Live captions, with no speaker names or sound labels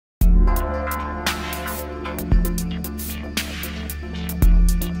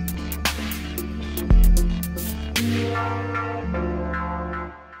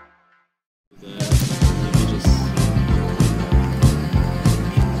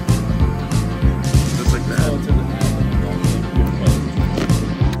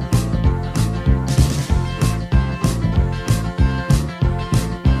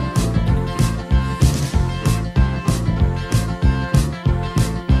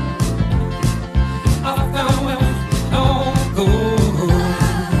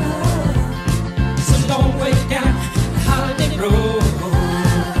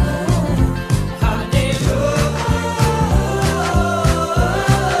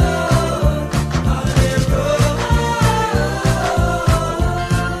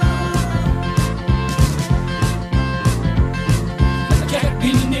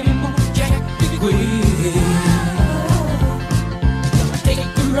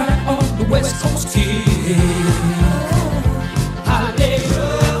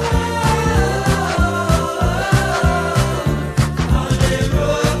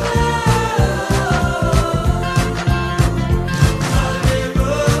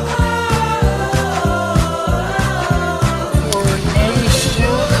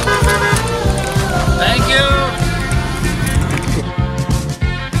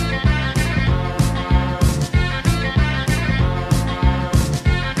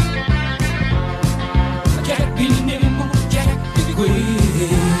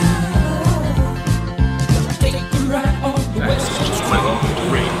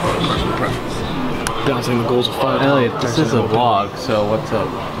Balancing the goals of fun. Elliot, this is a vlog, so what's up?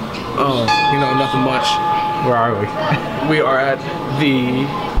 Oh, you know, nothing much. Where are we? We are at the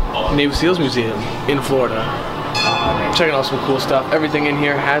Navy SEALs Museum in Florida. Checking out some cool stuff. Everything in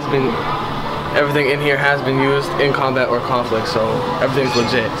here has been used in combat or conflict, so everything's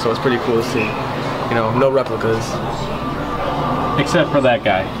legit. So it's pretty cool to see. You know, no replicas. Except for that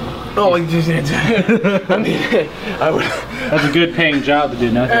guy. Oh, I mean, I would. That's a good paying job to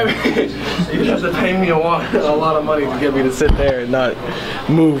do nothing. I mean, you'd have to pay me a lot of money to get me to sit there and not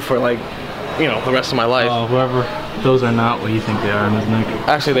move for, like, you know, the rest of my life. Oh, whoever. Those are not what you think they are, isn't it?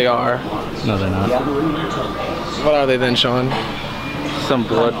 Actually, they are. No, they're not. What are they then, Sean? Some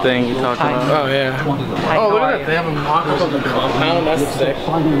blood thing you talking about? Oh, yeah. Oh, look at that. They have a mock-up of the compound. That's sick.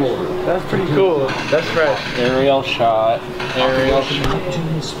 That's pretty cool. That's fresh. Aerial shot. Aerial shot.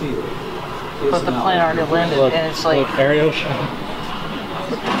 But the plane already landed, Look, and it's like... Look, aerial shot.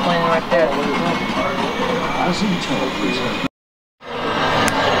 The plane right there. It's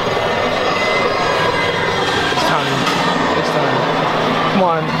time. It's time. Come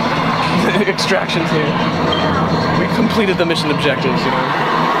on. Extraction's here. We completed the mission objectives, you know.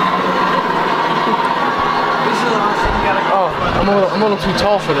 This is awesome. You gotta go. Oh, I'm a little too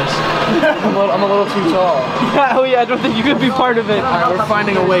tall for this. I'm a little too tall. Oh yeah, I don't think you could be part of it. Alright, we're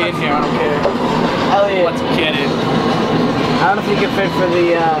finding a way in here. I don't care. Elliot. Let's get it. I don't know if you can fit for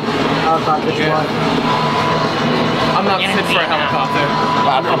the helicopter squad. I'm not fit for a helicopter.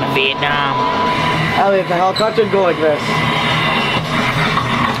 Welcome to Vietnam. Elliot, the helicopter would go like this.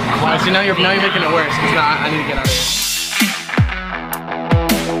 Well, see, now you're making it worse. Cause now I need to get out of here.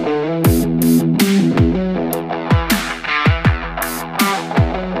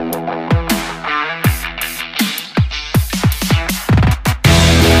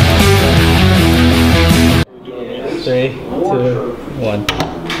 Three, two, one.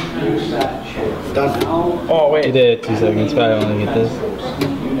 Done. Oh, wait. You did it 2 seconds, but I only get this.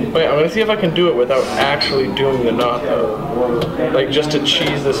 Wait, I'm gonna see if I can do it without actually doing the knot, though. Like, just to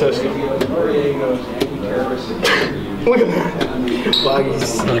cheese the system. Look at that.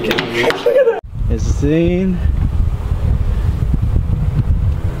 Buggy's stuck in me. Look at that. It's the scene.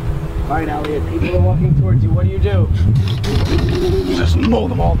 Alright, Elliot, people are walking towards you. What do? Just mow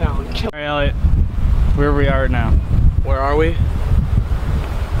them all down. Kill. Alright, Elliot. Where we are now. Where are we?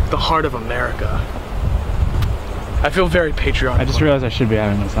 The heart of America. I feel very patriotic. I just realized I should be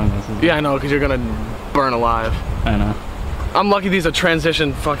having my sunglasses. Yeah, I know, because you're gonna burn alive. I know. I'm lucky these are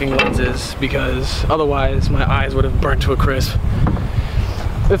transition fucking lenses, because otherwise my eyes would have burnt to a crisp.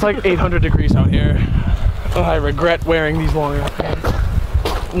 It's like 800 degrees out here. Oh, I regret wearing these long enough pants.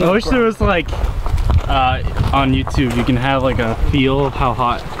 I wish there was like, on YouTube, you can have like a feel of how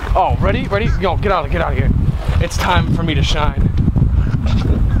hot. Oh, ready? Ready? Yo, get out of here. It's time for me to shine.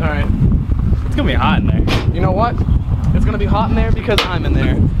 All right. It's gonna be hot in there. You know what? It's gonna be hot in there because I'm in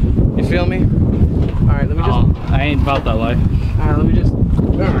there. You feel me? All right, let me just. Oh, I ain't about that life. All right, let me just.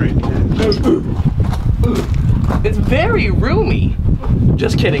 All right. It's very roomy.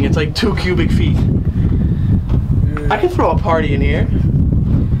 Just kidding. It's like 2 cubic feet. I could throw a party in here.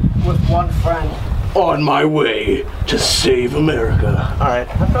 With one friend. On my way to save America. All right.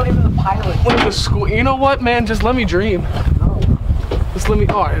 I'm not even the pilot. Went to school. You know what, man? Just let me dream. No. Just let me.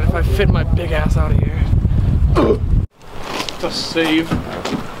 All right, if I fit my big ass out of here. To save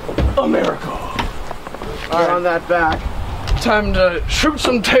America. All right. On that back. Time to shoot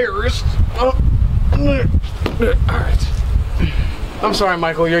some terrorists. All right. I'm sorry,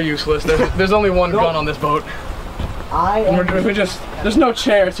 Michael. You're useless. There's only one gun on this boat. There's no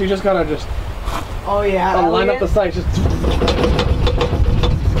chair, so you just gotta just. Oh yeah. Line up the sights. Just.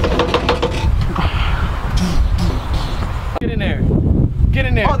 Get in there. Get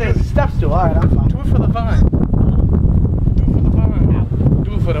in there. Oh, there's steps to. All right, I'm fine. Do it for the vine. Do it for the vine.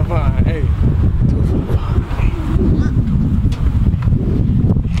 Do it for the vine. Hey. Do it for the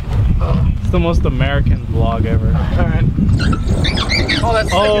vine. It's the most American vlog ever. All right. Oh,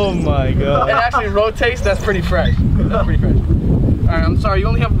 that's. Oh my god. It actually rotates. That's pretty fresh. That's pretty fresh. All right. I'm sorry. You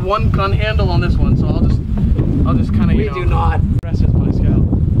only have one gun handle on this one, so I'll just. I'll just kind of, We do not. Rest is my scalp.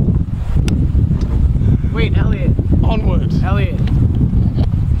 Wait, Elliot. Onward. Elliot.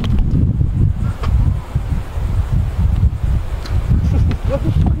 What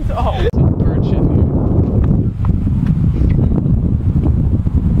the fuck is oh? Some bird shit here.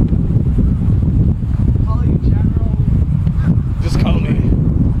 Call you General. Just call me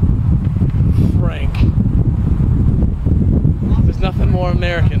Frank. There's nothing more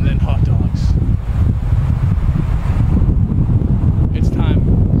American than hot dogs. It's time.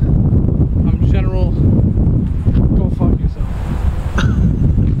 I'm General. Go fuck yourself.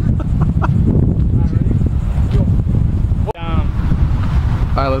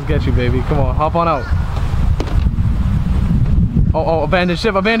 Alright, let's get you, baby. Come on, hop on out. Oh, abandoned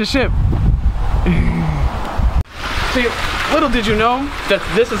ship, abandoned ship. See, little did you know that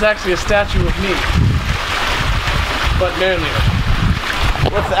this is actually a statue of me, but manlier.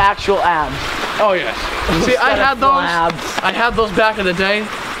 What's the actual abs? Oh yes. See, I had those. I had those back in the day,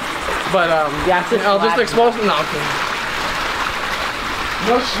 but Yeah, I'll just expose them now.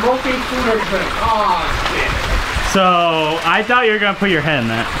 No smoking food or drink. Oh, shit. So I thought you were gonna put your head in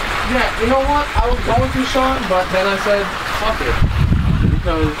that. Yeah, you know what? I was going to, Sean, but then I said, fuck it.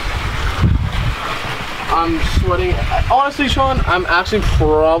 Because I'm sweating. Honestly, Sean, I'm actually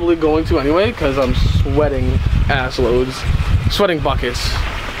probably going to anyway, because I'm sweating ass loads. Sweating buckets.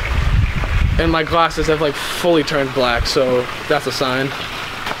 And my glasses have like fully turned black, so that's a sign.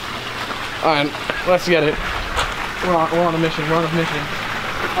 Alright, let's get it. We're on a mission, we're on a mission.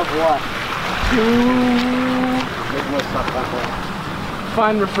 Of what?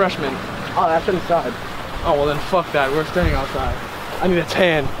 Find refreshment. Oh, that's inside. Oh, well then fuck that. We're staying outside. I need a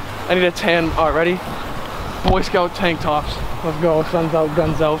tan. I need a tan. Alright, ready? Boy Scout tank tops. Let's go. Sun's out,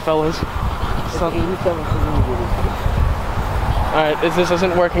 guns out, fellas. Alright, this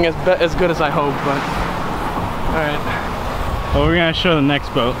isn't working as good as I hoped, but... Alright. Well, we're gonna show the next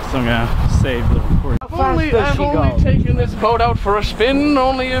boat, so I'm gonna save the recording. I've only taken this boat out for a spin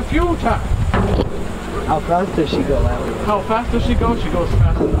only a few times. How fast does she go, Elliot? How fast does she go? She goes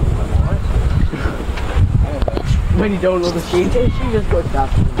fast enough. When you don't know the speed, she just goes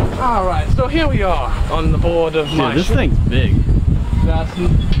faster. Alright, so here we are on the board of my Dude, this ship. thing's big. That's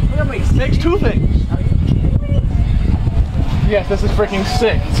makes two things. Yes, this is freaking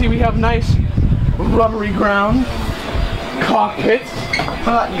sick. See, we have nice rubbery ground, cockpits.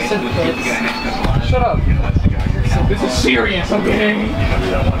 You said pits. Shut up. This is serious, okay?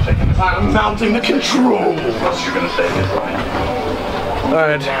 I'm mounting the control.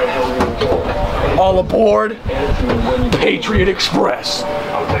 Alright. All aboard Patriot Express.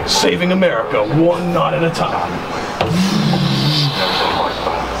 Saving America one knot at a time.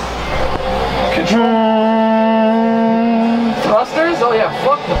 Control. Thrusters? Oh yeah,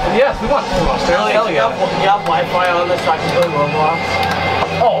 fuck them. Yes, we want thrusters. Hell yeah. You have Wi-Fi on this so I can play Roblox?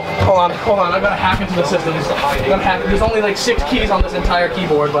 Oh, hold on. I gotta hack into the system. There's only like 6 keys on this entire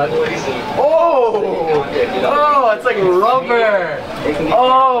keyboard, but... Oh! It's like rubber!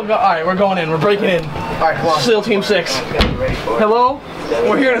 Oh, God. Alright, we're going in. We're breaking in. Alright, come on. SEAL Team 6. Hello?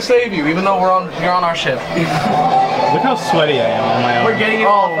 We're here to save you, even though you're on our ship. Look how sweaty I am on my own. We're getting you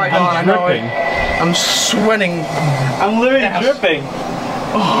off. My God, I'm dripping. I'm sweating. I'm literally dripping.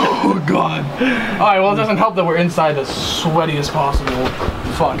 Oh God. Alright, well it doesn't help that we're inside the sweatiest possible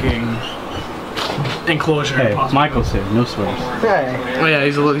fucking enclosure. Hey, possible. Michael's here, no swears. Hey. Oh yeah,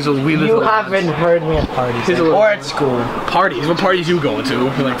 he's a wee little... You haven't heard me at parties. Or at school. Parties? What parties you going to?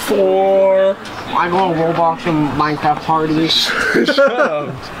 You're like 4... I go to Roblox and Minecraft parties. Shut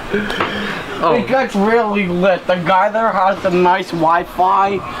up. Oh. It gets really lit. The guy there has the nice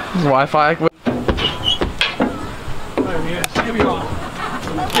Wi-Fi. Wi-Fi? Here we go.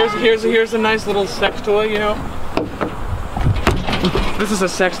 Here's a nice little sex toy, you know. This is a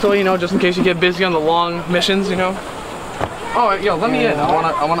sex toy, you know, just in case you get busy on the long missions, you know. Oh, yo, let me in. I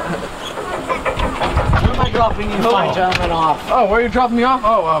wanna. Where am I dropping you, my gentleman, off? Oh, where are you dropping me off?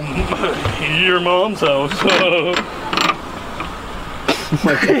 Oh, your mom's house.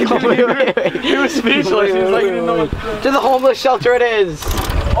 He was speechless. He was like, you didn't know what. To the homeless shelter it is.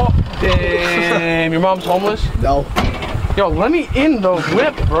 Oh, damn. Your mom's homeless? No. Yo, let me in the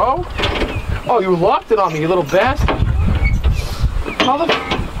whip, bro. Oh, you locked it on me, you little bastard. How the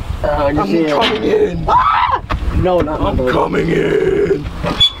I'm coming in. Ah! No, not I'm coming in.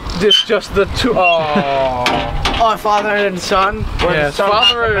 This just the two. Oh, father and son. Yes,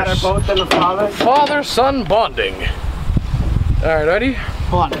 father better both than the father. Father-son bonding. All right, ready?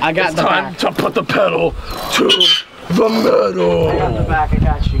 Hold on, I got the time back. to put the pedal to the metal. I got the back. I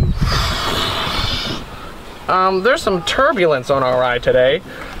got you. There's some turbulence on our ride today.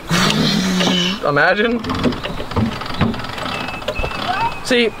 imagine.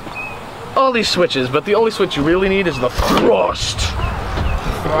 See, all these switches, but the only switch you really need is the thrust.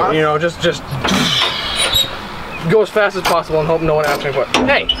 You know, just go as fast as possible and hope no one asks me for it.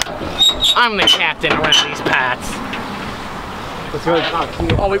 Hey, I'm the captain around these parts. Let's go.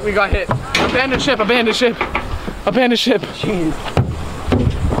 Oh, we got hit. Abandon ship, abandon ship. Abandon ship. Jeez.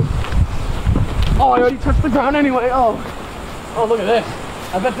 Oh, I already touched the ground anyway. Oh, look at this.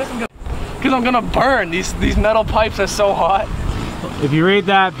 I bet this is gonna, because I'm gonna burn. These metal pipes are so hot. If you read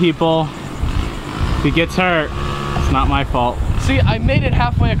that, people, if he gets hurt, it's not my fault. See, I made it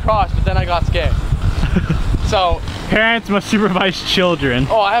halfway across, but then I got scared. So parents must supervise children.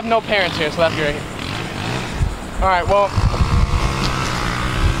 Oh, I have no parents here, so that's great. All right, well,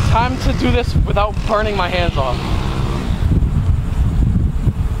 time to do this without burning my hands off.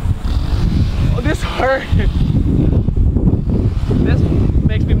 Oh, this hurt. This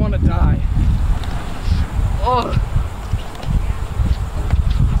makes me want to die. Oh.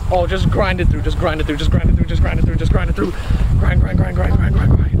 Oh, just grind it through, just grind it through, just grind it through, just grind it through, just grind it through. Grind, grind, grind, grind, grind,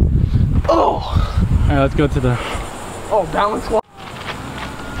 grind, grind. Oh! Alright, let's go to the... Oh, balance wall.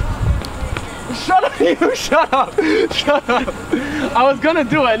 Shut up, you! Shut up! Shut up! I was gonna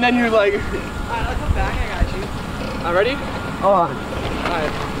do it, and then you're like... Alright, I'll come back, I got you. Alright, ready? Hold on.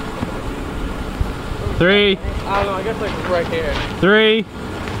 Alright. 3. I don't know, I guess like right here. 3,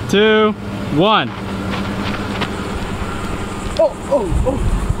 2, 1. Oh!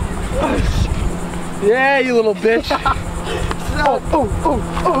 Yeah, you little bitch.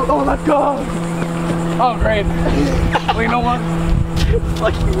 Oh, let go. Oh, great. Well, you know what?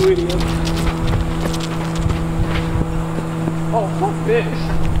 Fuck you, idiot. Oh, fuck this.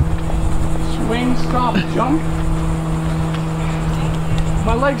 Swing, stop, jump.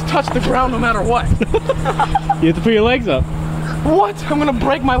 My legs touch the ground no matter what. You have to put your legs up. What? I'm gonna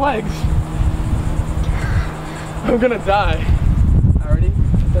break my legs. I'm gonna die. Already?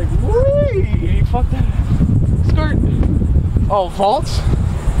 Like, whee! Fuck that. Skirt. Oh, vaults?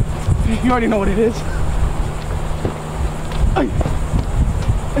 You already know what it is. Ay.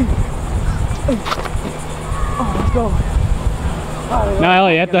 Ay. Ay. Oh, let's go. Now,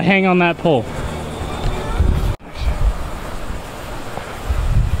 Ellie, you have to hang on that pole.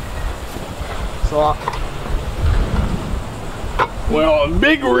 So, we're on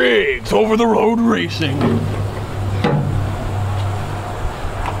big rigs over the road racing.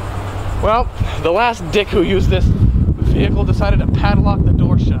 Well, the last dick who used this vehicle decided to padlock the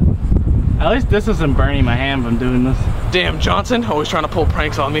door shut. At least this isn't burning my hand from doing this. Damn, Johnson, always trying to pull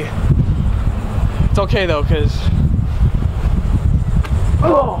pranks on me. It's okay though, because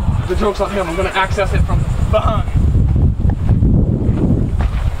the joke's on him. I'm gonna access it from behind.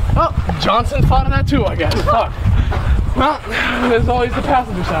 Oh, Johnson thought of that too, I guess. Fuck. Well, there's always the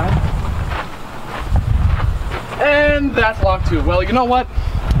passenger side. And that's locked too. Well, you know what?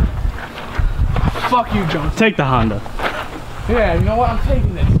 Fuck you, Johnson. Take the Honda. Yeah, you know what? I'm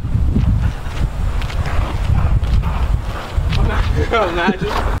taking this. Imagine.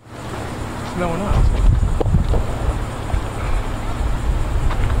 No one else.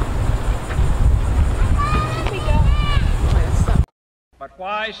 But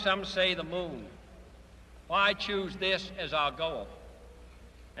why, some say, the moon? Why choose this as our goal?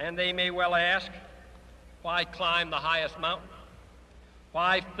 And they may well ask, why climb the highest mountain?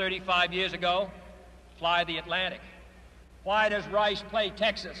 Why, 35 years ago, fly the Atlantic? Why does Rice play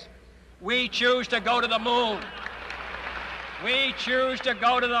Texas? We choose to go to the moon. We choose to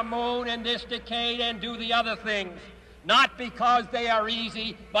go to the moon in this decade and do the other things, not because they are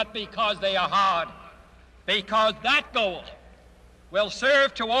easy, but because they are hard. Because that goal will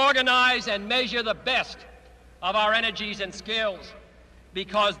serve to organize and measure the best of our energies and skills.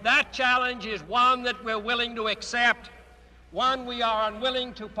 Because that challenge is one that we're willing to accept, one we are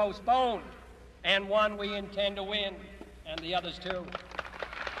unwilling to postpone, and one we intend to win, and the others too.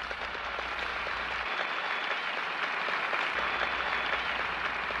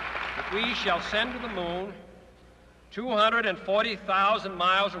 We shall send to the moon 240,000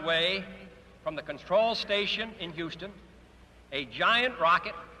 miles away from the control station in Houston, a giant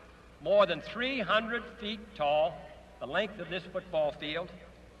rocket more than 300 feet tall, the length of this football field,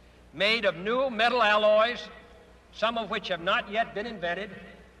 made of new metal alloys, some of which have not yet been invented,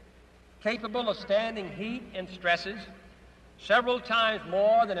 capable of standing heat and stresses several times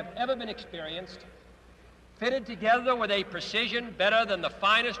more than have ever been experienced, fitted together with a precision better than the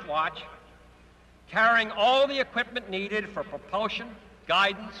finest watch, carrying all the equipment needed for propulsion,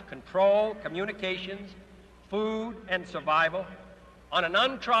 guidance, control, communications, food, and survival on an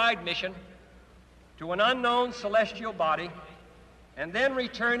untried mission to an unknown celestial body and then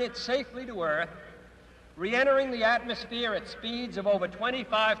return it safely to Earth, re-entering the atmosphere at speeds of over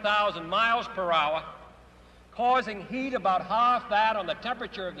 25,000 miles per hour, causing heat about half that on the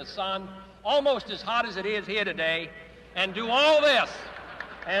temperature of the sun, almost as hot as it is here today, and do all this,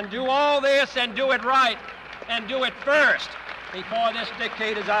 and do all this, and do it right, and do it first before this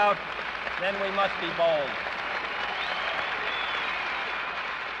dictator's out, then we must be bold.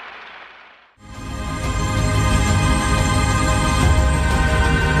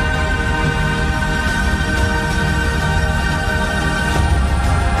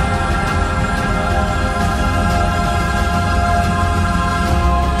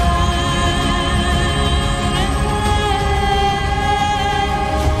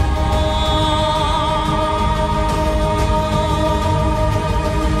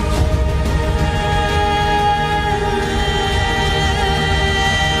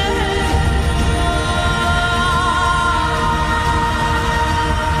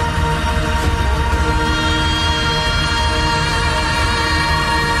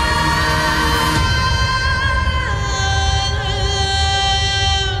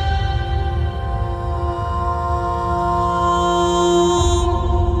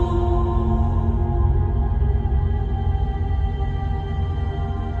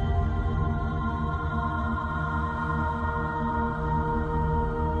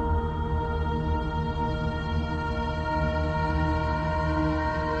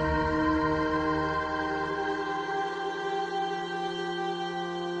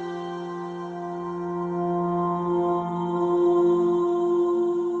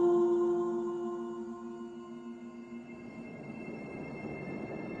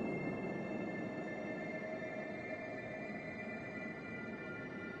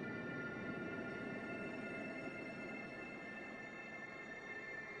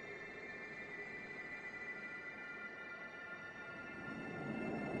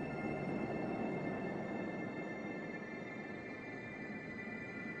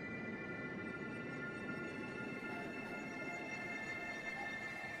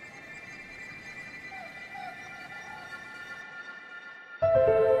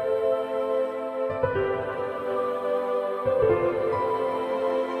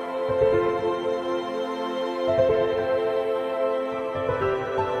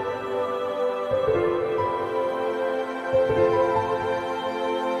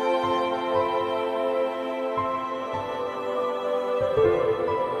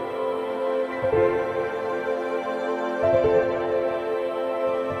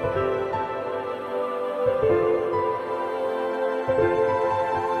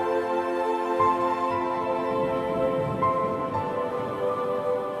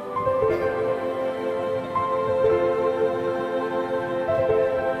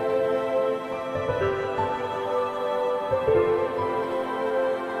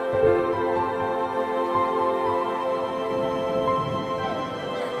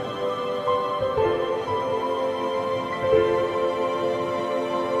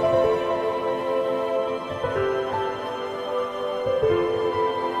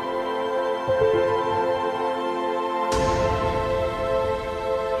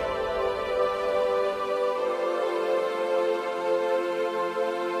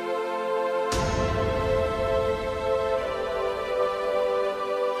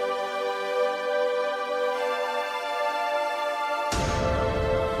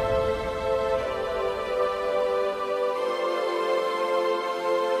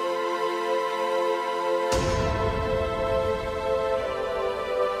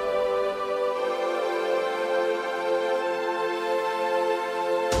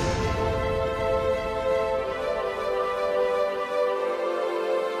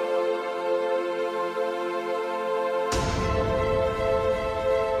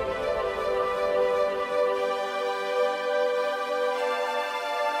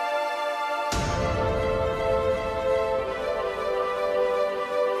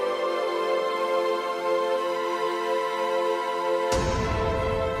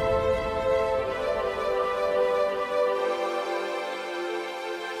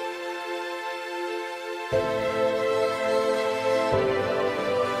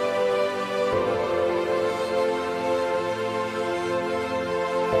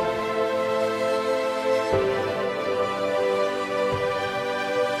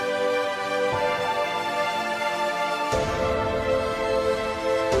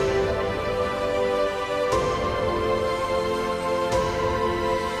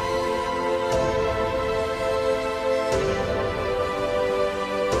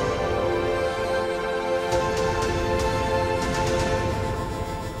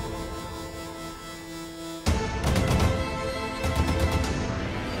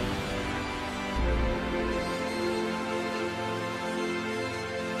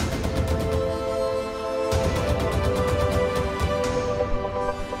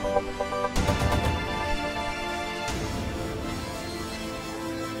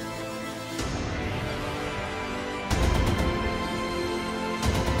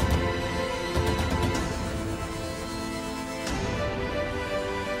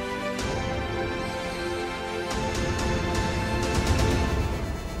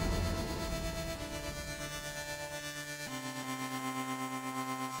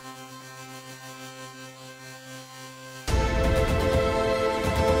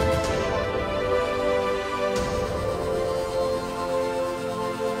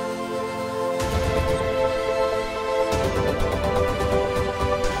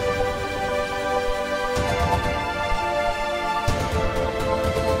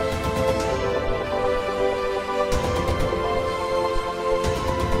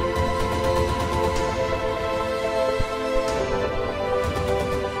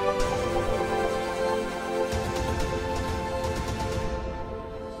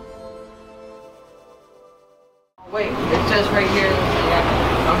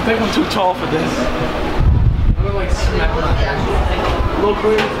 I think I'm too tall for this. I'm gonna like smack my head. A little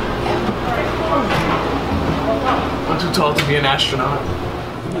crazy. I'm too tall to be an astronaut.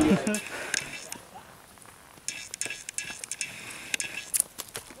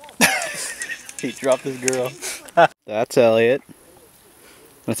 He dropped his girl. That's Elliot.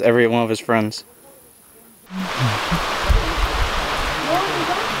 That's every one of his friends.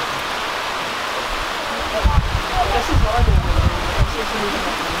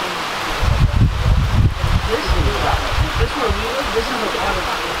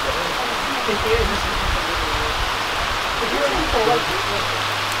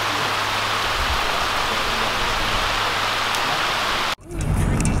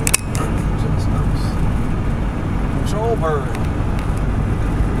 Control bird.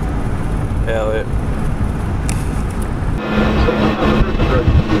 Elliot.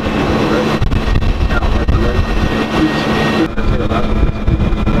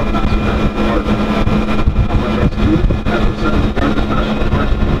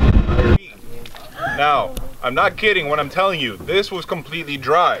 Now, I'm not kidding when I'm telling you, this was completely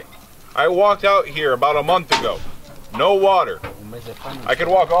dry. I walked out here about a month ago. No water. I could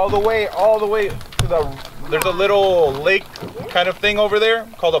walk all the way to there's a little lake kind of thing over there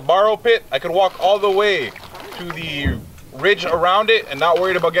called a borrow pit. I could walk all the way to the ridge around it and not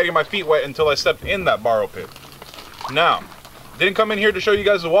worried about getting my feet wet until I stepped in that borrow pit. Now, didn't come in here to show you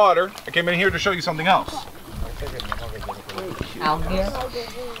guys the water. I came in here to show you something else. Out here.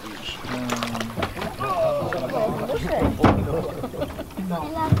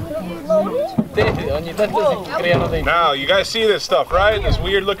 Now, you guys see this stuff, right? This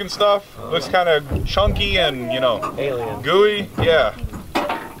weird looking stuff. Looks kind of chunky and, you know, alien. Gooey. Yeah.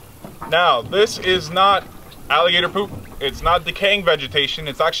 Now, this is not alligator poop. It's not decaying vegetation.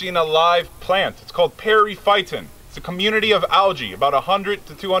 It's actually an alive plant. It's called periphyton. It's a community of algae, about 100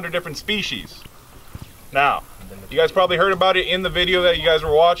 to 200 different species. Now, you guys probably heard about it in the video that you guys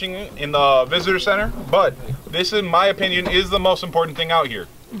were watching in the visitor center, but this, in my opinion, is the most important thing out here.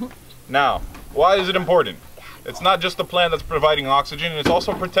 Now, why is it important? It's not just the plant that's providing oxygen, it's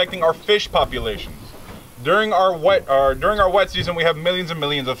also protecting our fish populations. During our wet season, we have millions and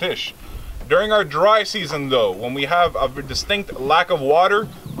millions of fish. During our dry season, though, when we have a distinct lack of water,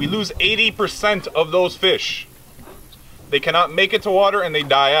 we lose 80% of those fish. They cannot make it to water and they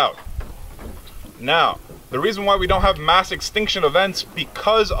die out. Now, the reason why we don't have mass extinction events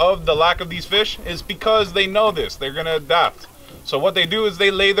because of the lack of these fish is because they know this. They're going to adapt. So what they do is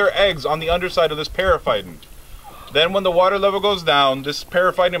they lay their eggs on the underside of this periphyton. Then when the water level goes down, this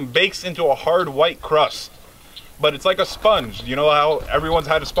periphyton bakes into a hard white crust. But it's like a sponge. You know how everyone's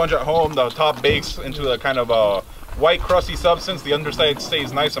had a sponge at home? The top bakes into a kind of a white crusty substance. The underside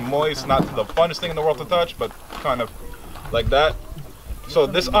stays nice and moist. Not the funnest thing in the world to touch, but kind of like that. So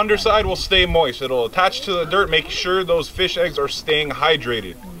this underside will stay moist. It'll attach to the dirt, making sure those fish eggs are staying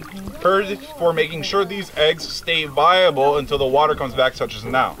hydrated. For making sure these eggs stay viable until the water comes back, such as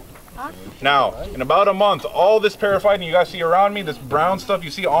now. Now, in about a month, all this periphyton you guys see around me, this brown stuff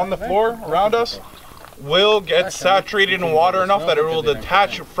you see on the floor around us, will get saturated in water enough that it will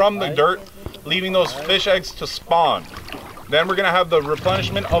detach from the dirt, leaving those fish eggs to spawn. Then we're going to have the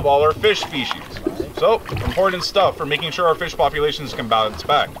replenishment of all our fish species. So, important stuff for making sure our fish populations can bounce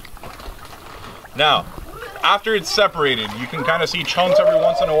back. Now, after it's separated, you can kind of see chunks every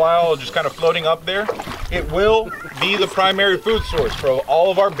once in a while just kind of floating up there. It will be the primary food source for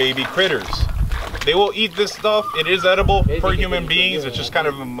all of our baby critters. They will eat this stuff. It is edible for human beings. It's just kind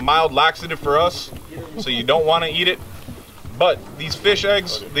of a mild laxative for us, so you don't want to eat it. But these fish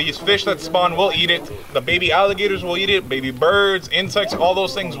eggs, these fish that spawn will eat it. The baby alligators will eat it. Baby birds, insects, all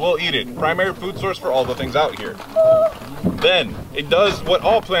those things will eat it. Primary food source for all the things out here. Then, it does what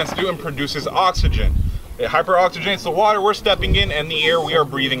all plants do and produces oxygen. It hyperoxygenates the water we're stepping in and the air we are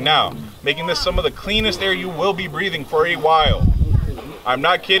breathing now, making this some of the cleanest air you will be breathing for a while. I'm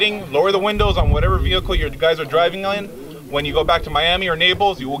not kidding. Lower the windows on whatever vehicle you guys are driving in. When you go back to Miami or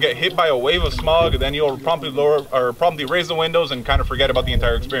Naples, you will get hit by a wave of smog, and then you'll promptly raise the windows and kind of forget about the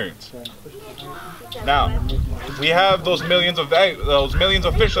entire experience. Now, we have those millions of fish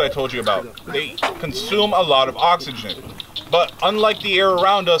that I told you about. They consume a lot of oxygen. But unlike the air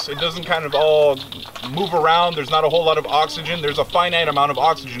around us, it doesn't kind of all move around. There's not a whole lot of oxygen. There's a finite amount of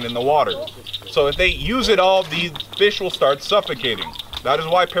oxygen in the water. So if they use it all, the fish will start suffocating. That is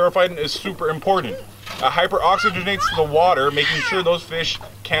why periphyton is super important. It hyperoxygenates the water, making sure those fish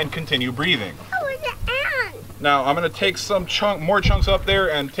can continue breathing. Now, I'm going to take some more chunks up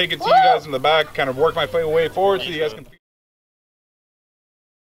there and take it to you guys in the back, kind of work my way forward so you guys can...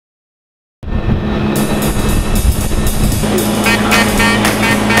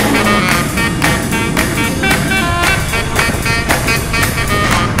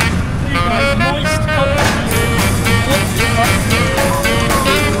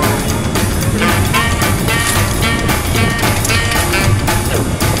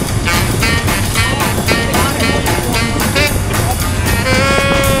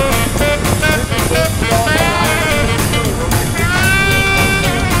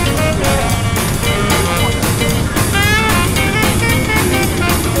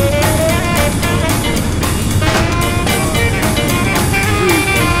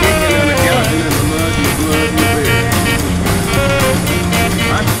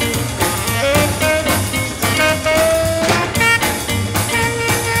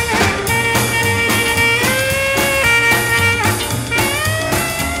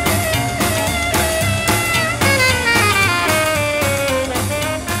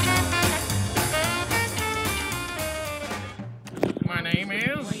 name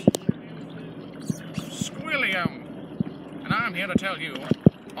is Squilliam, and I'm here to tell you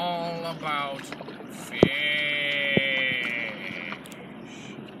all about fish.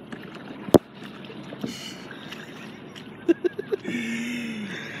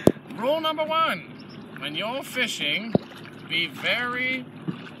 Rule number 1, when you're fishing, be very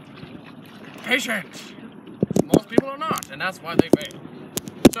patient. Most people are not, and that's why they fail.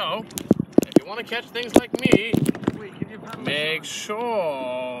 So, if you want to catch things like me, make sure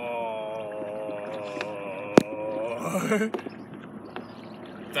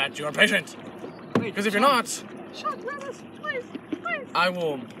that you're patient. Because if you're not, I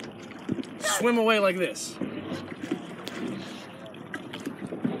will swim away like this.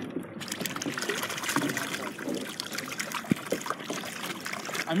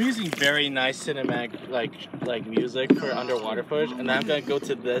 I'm using very nice cinematic like music for underwater footage, and I'm gonna go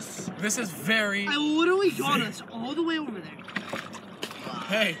to this. This is very... I literally got us all the way over there.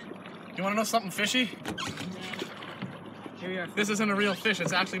 Hey, you wanna know something fishy? Here we are. This isn't a real fish,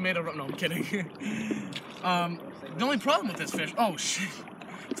 it's actually made of... No, I'm kidding. The only problem with this fish... Oh, shit.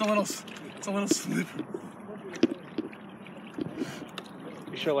 It's a little slippery.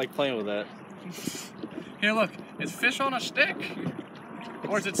 You sure like playing with that? Here, look. It's fish on a stick.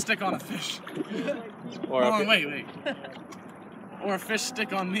 Or is it stick on a fish? Or Hold on, wait. Or a fish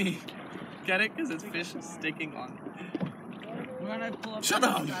stick on me. Get it? Because it's fish sticking on me. Shut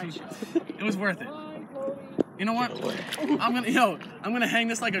up! It was worth it. You know what? I'm gonna hang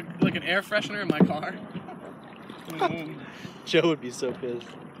this like an air freshener in my car. Joe would be so pissed.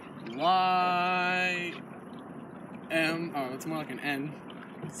 Y-M... Oh, it's more like an N.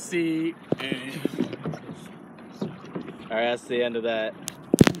 C-A... Alright, that's the end of that.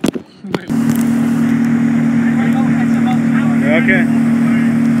 Okay.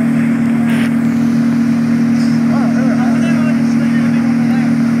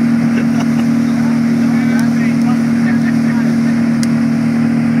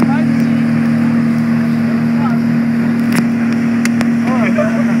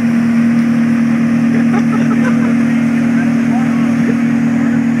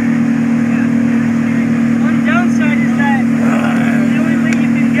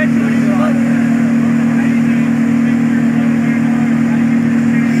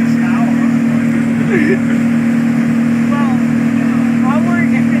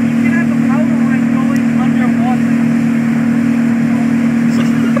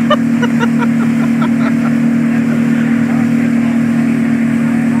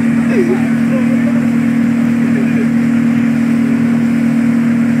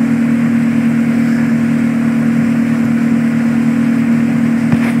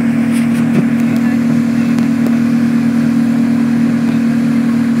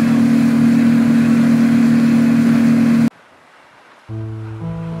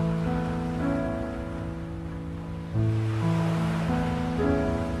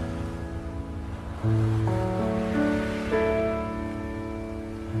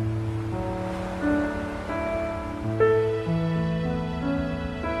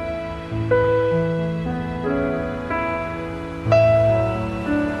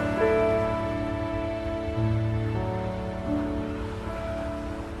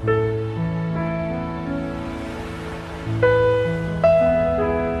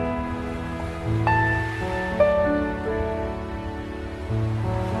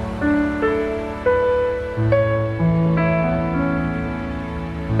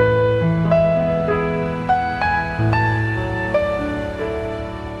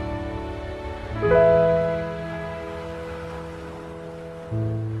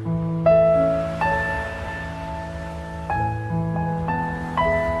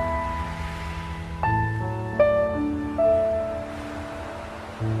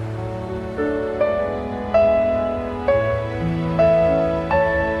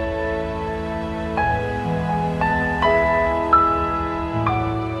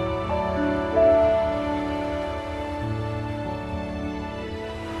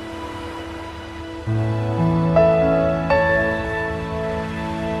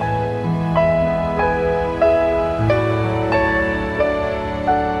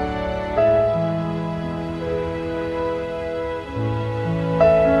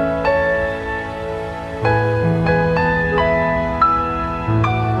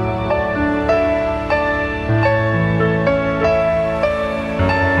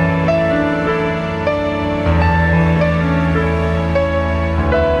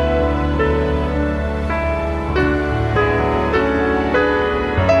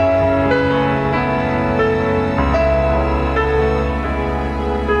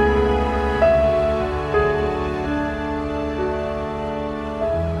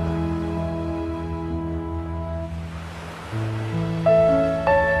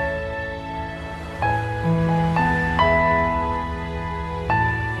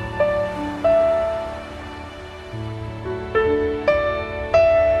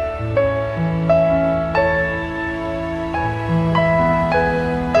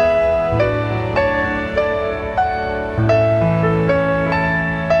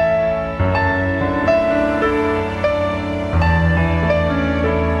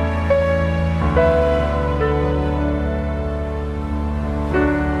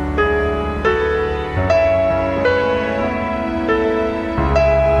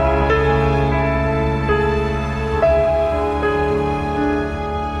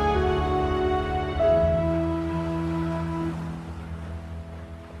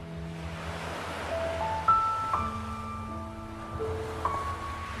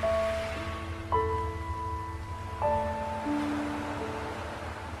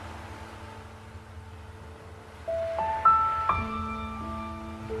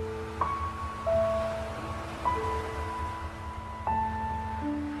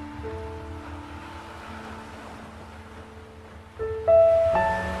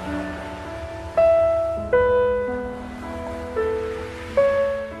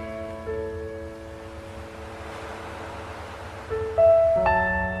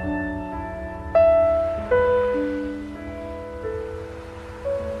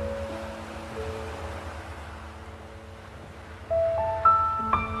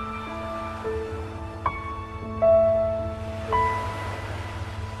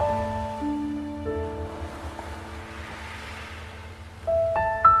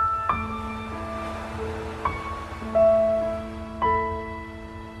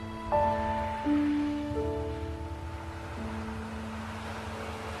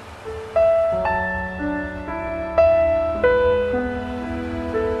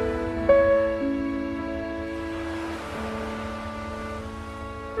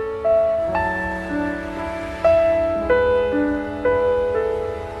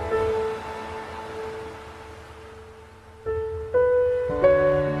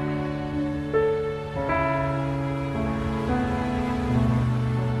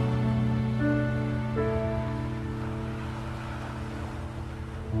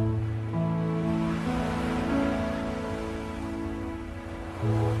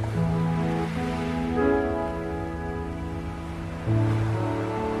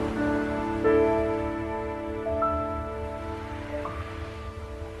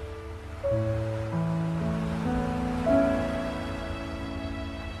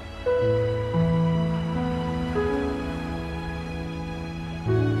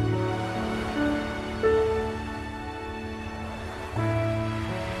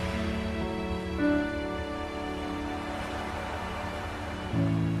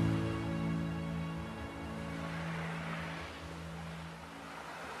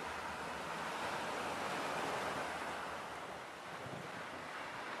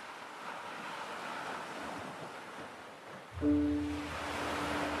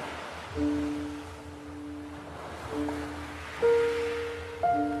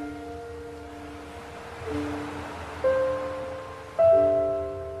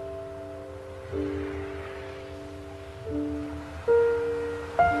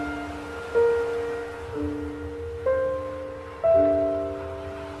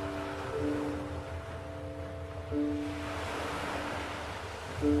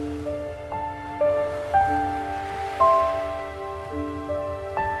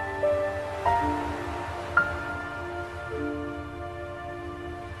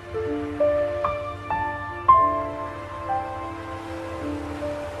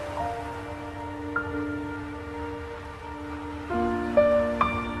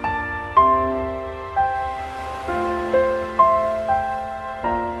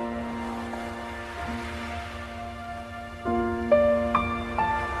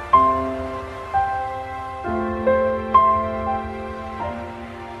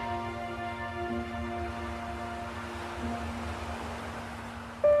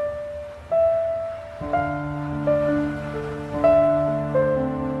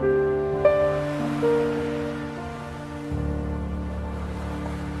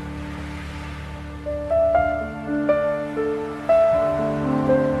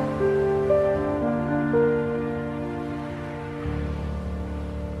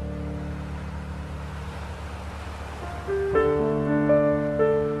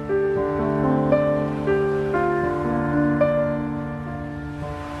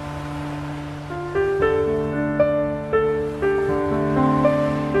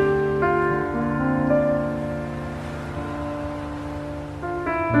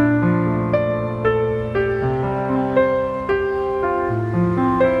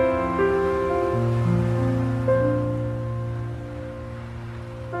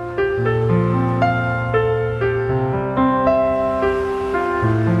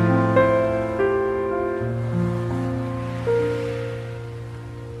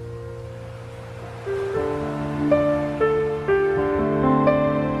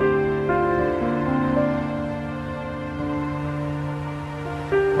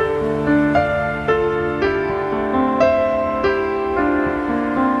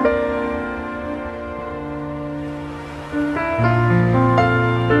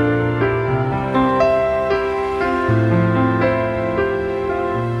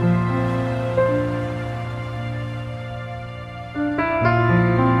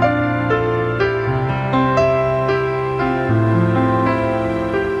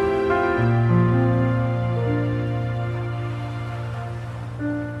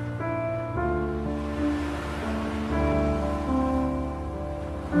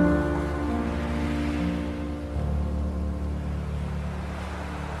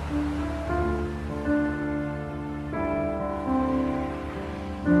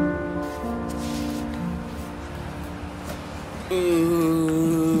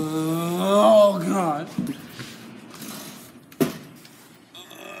 Oh God.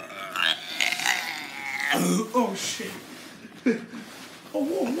 Oh shit. Oh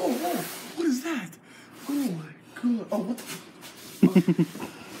whoa, whoa, whoa. What is that? Oh my God. Oh what the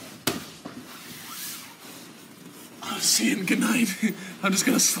oh, see you and good night. I'm just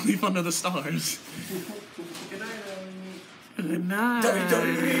gonna sleep under the stars. Good night, good night.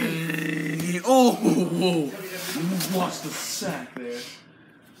 WWE. Oh, whoa. Watch the sack there.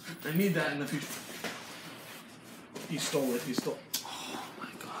 I need that in the future. He stole it. He stole. Oh my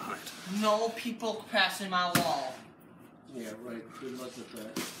God. No people passing my wall. Yeah, right. Good luck with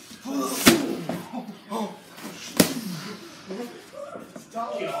that.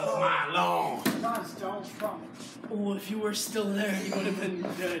 Get off my lawn. Oh, if you were still there, you would have been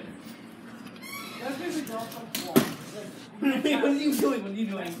dead. What are you doing? What are you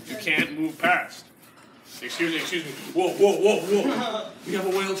doing? You can't move past. Excuse me, excuse me. Whoa, whoa, whoa, whoa. We have a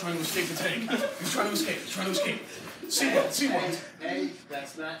whale trying to escape the tank. He's trying to escape. He's trying to escape. Seaworld. Hey,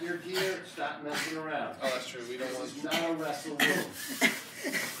 that's not your gear. Stop messing around. Oh, that's true. We don't want It's not a wrestle room.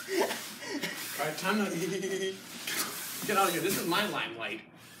 Alright, time to get out of here. This is my limelight.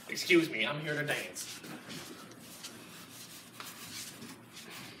 Excuse me, I'm here to dance.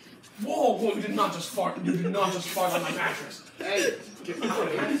 Whoa, whoa, you did not just fart. You did not just fart on my mattress. Hey, Get out.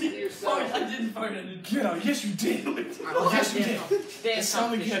 I didn't fart. I didn't. Get out. Yes, you did. Yes, you did. It Dance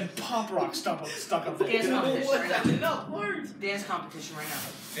sounded like you competition. had pop rock stuck up there. Dance Get out. competition right now. No, Dance competition right now.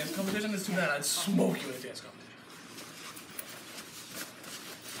 Dance competition is too bad. I'd smoke you in a dance competition.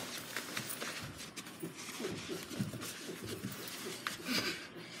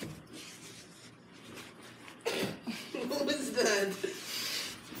 What was that?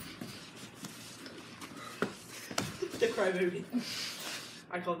 The crybaby.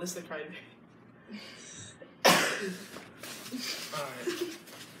 I call this the crybaby. Alright.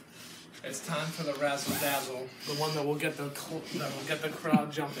 It's time for the razzle dazzle. The one that will get the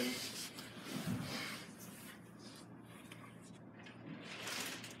crowd jumping.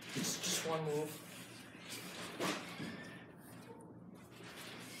 It's just one move.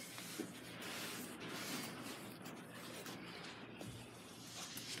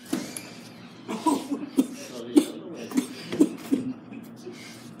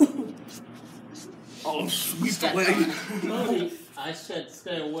 Oh, sweep the leg. No, I said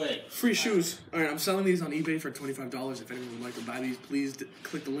stay away. Free shoes. Alright, I'm selling these on eBay for $25. If anyone would like to buy these, please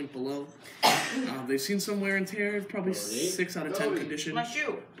click the link below. They've seen some wear and tear. It's probably 6 out of 10 condition. My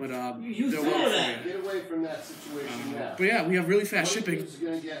shoe. But they're well for you. Get away from that situation now. But yeah, we have really fast shipping. Who's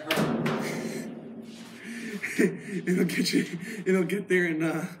gonna get hurt? It'll get there in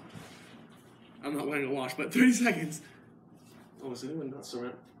I'm not wearing a watch, but 30 seconds. Oh, is anyone not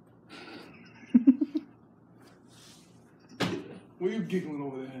surrounded? What are you giggling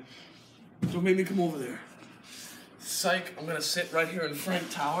over there? Don't make me come over there. Psych, I'm gonna sit right here in Frank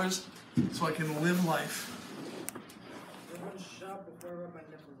Towers so I can live life.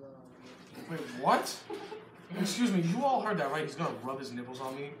 Wait, what? Excuse me, you all heard that, right? He's gonna rub his nipples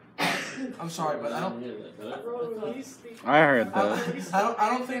on me. I'm sorry, but I don't. I heard that. I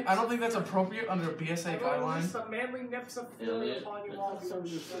don't think that's appropriate under BSA guidelines.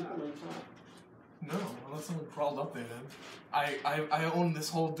 No, unless someone crawled up there then. I own this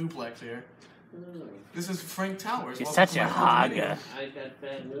whole duplex here. This is Frank Towers. You're Welcome such to a my hog. condominium. I got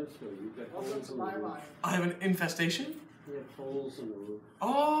bad news for you. You got holes in the roof. I have an infestation? You have holes in the roof.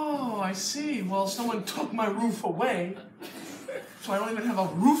 Oh, I see. Well, someone took my roof away. So I don't even have a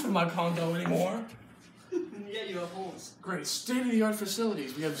roof in my condo anymore. Yeah, you have holes. Great. State-of-the-art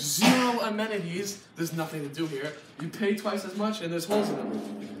facilities. We have 0 amenities. There's nothing to do here. You pay twice as much and there's holes in them.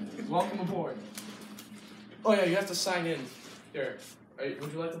 Welcome aboard. Oh yeah, you have to sign in. Here.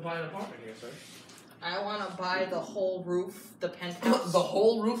 Would you like to buy an apartment here, sir? I want to buy the whole roof, the penthouse. The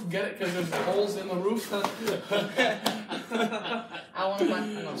whole roof? Get it? Because there's holes in the roof? I want to buy,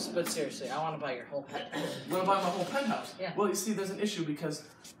 no, but seriously, I want to buy your whole penthouse. You want to buy my whole penthouse? Yeah. Well, you see, there's an issue because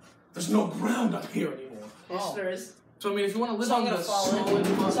there's no ground up here anymore. Yes, there is. So, I mean, if you want to live So I'm on gonna the fall solid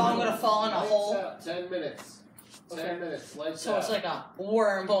in. So I'm gonna fall in a Lights hole. out, 10 minutes. 10 minutes. Lights So out. it's like a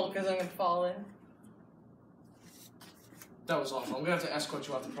wormhole because I'm gonna fall in. That was awful. I'm going to have to escort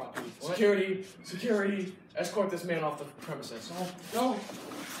you off the property. What? Security, escort this man off the premises. Oh, no.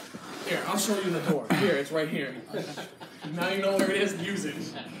 Here, I'll show you the door. Here, it's right here. Now you know where it is, use it.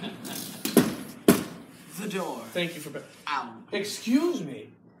 The door. Thank you for... Ow. Excuse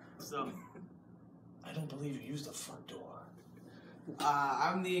me. So, I don't believe you used the front door.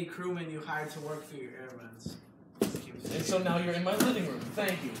 I'm the crewman you hired to work for your airlines. And so now you're in my living room.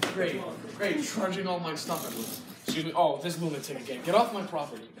 Thank you. Great. Great. Charging all my stuff at me. Excuse me. Oh, this lunatic again. Get off my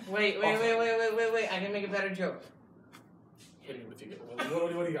property. Wait. I can make a better joke. Hit me with you.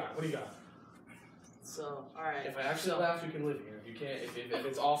 What do you got? What do you got? So, alright. If I actually laugh, you can live here. If you can't, if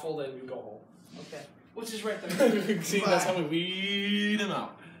it's awful, then you go home. Okay. Which is right there. See, that's how we weed him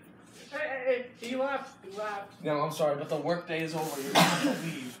out. Hey, he left. No, I'm sorry, but the work day is over. You're gonna have to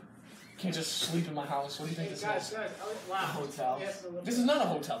leave. You can't just sleep in my house. What do you think this is? Wow. A hotel. Yes, This is not a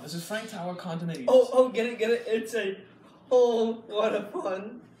hotel. This is Frank Tower Condominium. Oh, get it. It's a whole lot of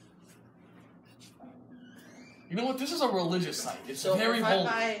fun. You know what? This is a religious site. It's So very if I holy.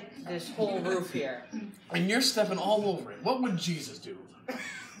 buy this whole roof here, And you're stepping all over it. What would Jesus do?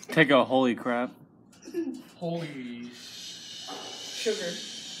 Take a holy crap. Holy sugar.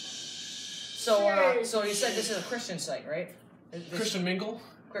 So you said this is a Christian site, right? This Christian mingle?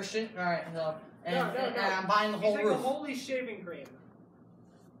 Christian. All right. So and No. I'm buying the whole He's like roof. a holy shaving cream.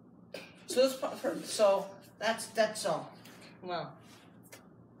 So that's all. Well.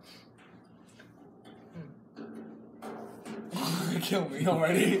 Kill me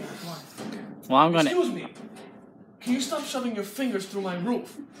already. Well, I'm gonna. Excuse me. Can you stop shoving your fingers through my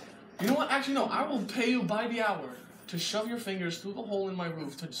roof? You know what? Actually, no. I will pay you by the hour to shove your fingers through the hole in my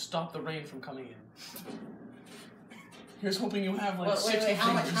roof to stop the rain from coming in. Here's hoping you have like 60 wait,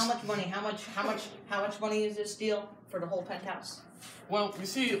 how fingers. much money? How much money is this deal for the whole penthouse? Well, you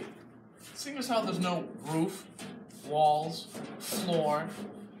see, seeing as how there's no roof, walls, floor,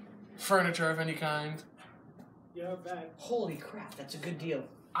 furniture of any kind. Holy crap, that's a good deal.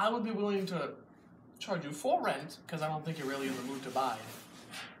 I would be willing to charge you for rent, because I don't think you're really in the mood to buy.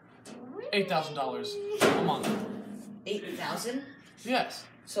 $8,000 a month. 8,000? Yes.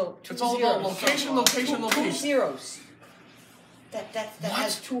 So two it's all zeros. about location, location, location. 2 zeros. That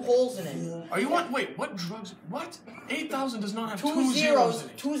has 2 holes in it. Are you on? Wait, what drugs? What? 8,000 does not have 2 zeros in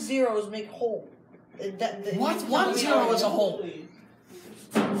it. 2 zeros make a hole. What? 1 zero is a hole.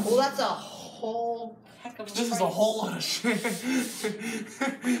 Well, that's a whole heck of a This is a whole lot of shit.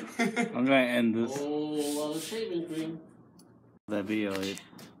 I'm gonna end this. Whole lot of shaving cream. That video.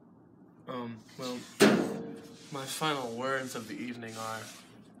 Well, my final words of the evening are,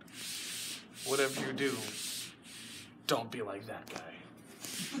 whatever you do, don't be like that guy.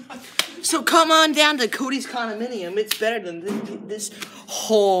 So come on down to Cody's condominium. It's better than this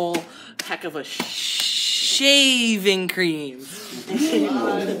whole heck of a shaving cream.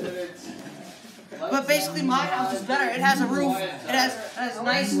 But basically, my house is better. It has a roof. It has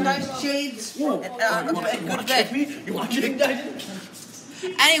nice shades. And a good bed. You watching?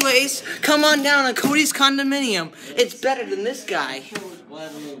 Anyways, come on down to Cody's condominium. It's better than this guy.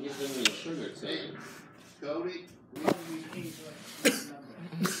 Glad we didn't give them any sugar too. Cody.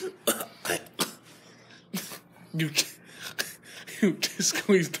 You just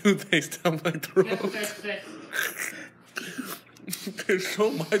squeezed toothpaste down my throat. There's so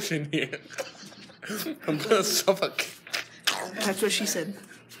much in here. I'm gonna suffocate. That's what she said.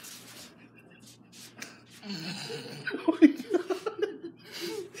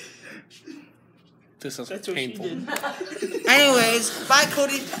 This is painful. Anyways, buy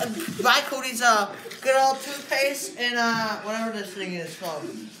Cody's good old toothpaste and whatever this thing is called.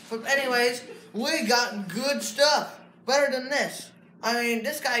 But anyways, we got good stuff. Better than this. I mean,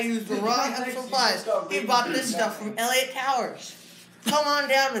 this guy used the wrong supplies. He bought this stuff from LA Towers. Come on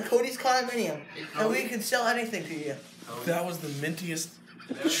down to Cody's condominium, and we can sell anything to you. That was the mintiest.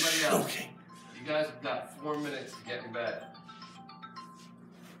 Everybody else, you guys have got 4 minutes to get in bed.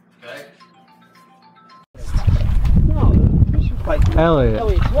 Okay? Elliot.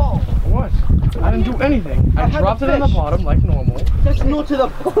 What? I didn't do anything. I dropped it on the bottom like normal. That's not to the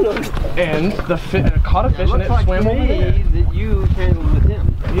bottom. And the caught a fish and it swam over there. That you handled with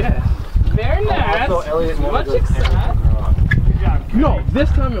him. Yes. Very nice. Also, Elliot much success. No, this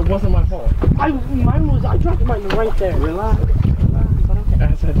time it wasn't my fault. I dropped mine right there. Relax.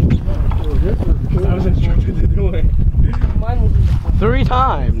 As I did. I was instructed to do it. Mine was 3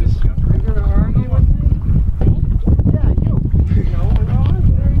 times.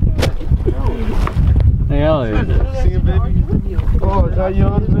 Hey, Elliot. See you, baby. Oh, is that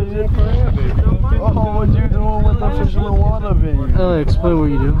yours, baby? Oh, what you doing with the fish in the water, baby? Elliot, explain what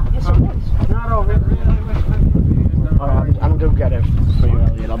you do. I'm gonna go get it for you,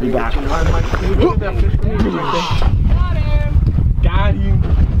 Elliot. I'll be back. Got him.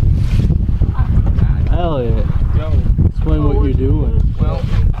 Elliot, explain what you're doing. Well,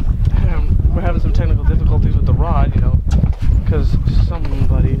 we're having some technical difficulties with the rod, you know, because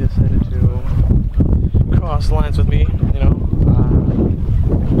somebody decided to cross lines with me, you know.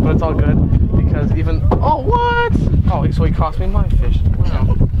 But it's all good because even. Oh, what? Oh, so he cost me my fish.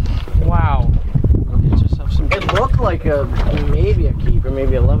 Wow. Wow. It looked like maybe a keeper,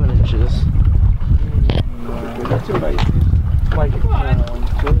 maybe 11 inches. That's too big. Like.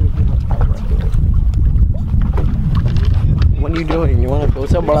 What are you doing? You want to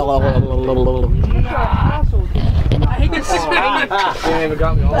close up? I hate the spike. They even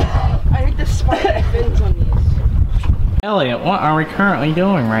got me all. I hate the spike fins on these. Elliot, what are we currently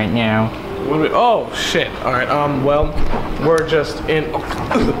doing right now? Oh shit! All right. Well, we're just in.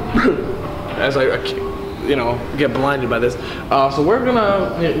 As I you know, get blinded by this. So we're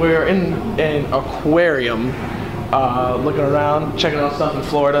in an aquarium, looking around, checking out stuff in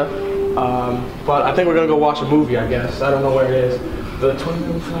Florida. But I think we're gonna go watch a movie. I guess I don't know where it is. The 20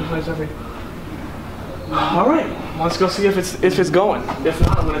 All right, let's go see if it's going. If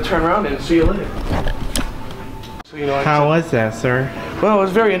not, I'm gonna turn around and see you later. So, you know, How was that, sir? well, it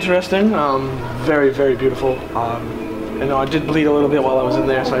was very interesting. Very, very beautiful. You know, I did bleed a little bit while I was in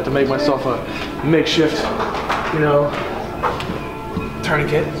there, so I had to make myself a makeshift, you know,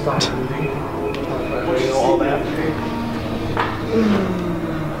 tourniquet. Stop bleeding. You know, all that.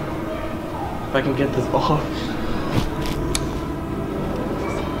 If I can get this off.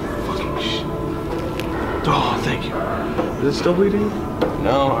 Fucking shit. Oh, thank you. Is it still bleeding?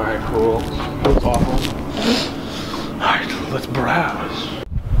 No? Alright, cool. It was awful. Alright. let's browse.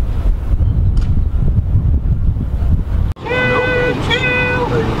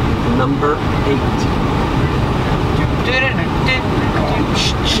 Number 8.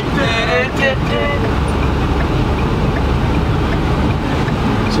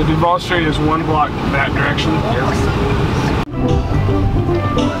 So Duval Street is one block that direction?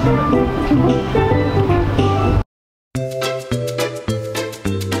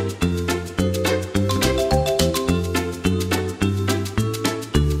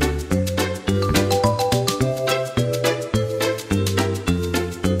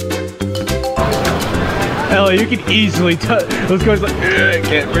 Ellie, you can easily touch. Those guys like, I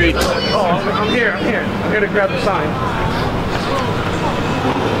can't reach. Oh, I'm here. I'm here to grab the sign.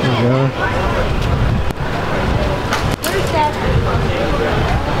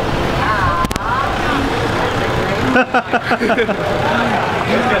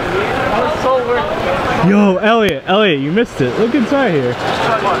 Yo, Elliot, you missed it. Look inside here.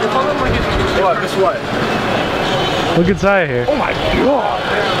 What? This what? Look inside here. Oh my god!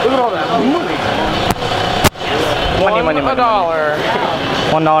 Look at all that money. Money.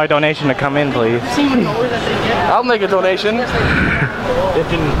 $1 donation to come in, please. I'll make a donation.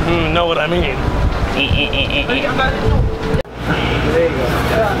 If you know what I mean. There you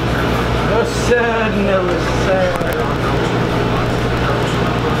go. No sad, never sad.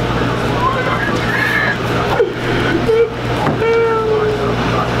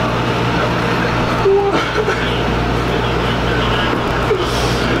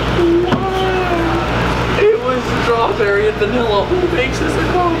 Strawberry and vanilla. Who makes this a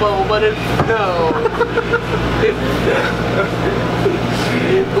combo? But it no.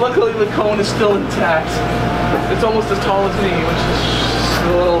 Luckily the cone is still intact. It's almost as tall as me, which is a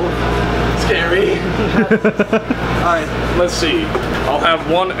little scary. Alright, let's see. I'll have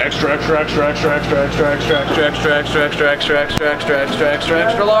one extra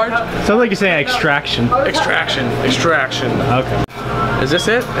large. Sounds like you're saying extraction. Extraction. Okay. Is this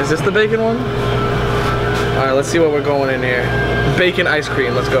it? Is this the bacon one? Alright, let's see what we're going in here. Bacon ice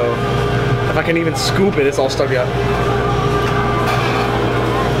cream, let's go. If I can even scoop it, it's all stuck up.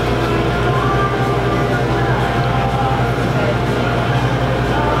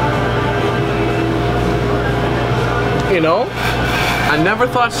 You know, I never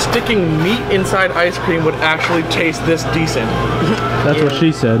thought sticking meat inside ice cream would actually taste this decent. That's what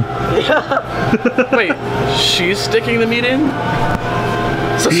she said. Wait, she's sticking the meat in?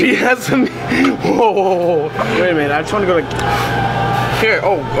 So she has some. Whoa. Wait a minute, I just want to go to. Here,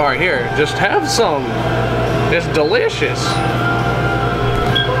 oh, alright, here. Just have some. It's delicious.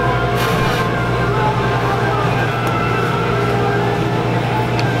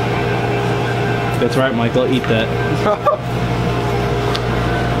 That's right, Michael, eat that.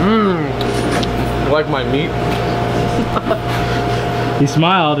 You like my meat? He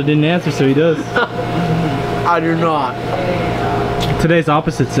smiled and didn't answer, so he does. I do not. Today's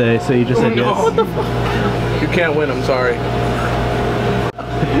opposites day, so you just said yes. What the fuck? You can't win, I'm sorry.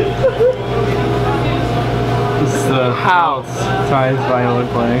 This is the house. Ty's violin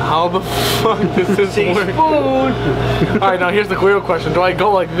playing. How the fuck does this work? Alright, now here's the real question. Do I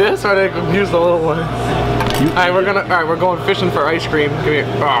go like this or do I use the little one? Alright, we're going fishing for ice cream. Come here.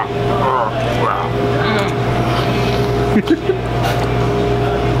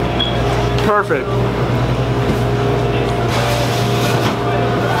 Perfect.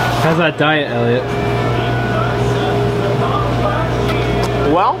 How's that diet, Elliot?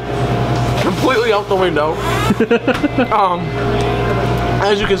 Well, completely out the window.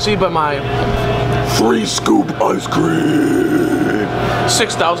 As you can see by my 3 scoop ice cream,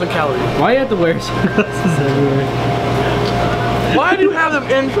 6,000 calories. Why do you have to wear sunglasses everywhere? Why do you have them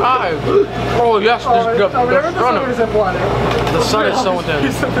inside? Oh yes, the sun is so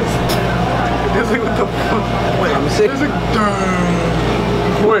intense. Wait, I'm sick.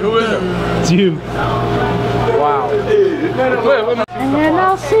 Wait, who is it? It's you. Wow. And then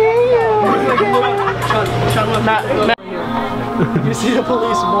I'll see you. You see the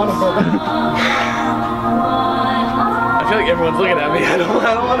police, one of them. I feel like everyone's looking at me. I don't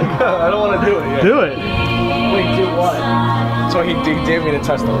want to go. I don't want to do it yet. Do it. Wait, do what? So he dared me to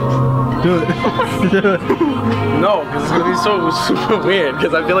touch them. Do it. Do it. No, because it's going to be so super weird.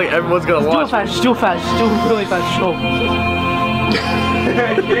 Because I feel like everyone's going to watch. Do it fast. Do really fast. Show.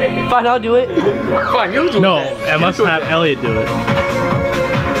 Fine, I'll do it. Fine, you'll do it. No, I must have Elliot do it.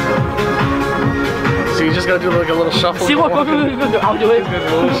 So you just gotta do like a little shuffle. See what? I'll do it.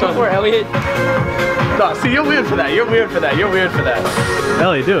 Or Elliot. No, see, you're weird for that. You're weird for that. You're weird for that.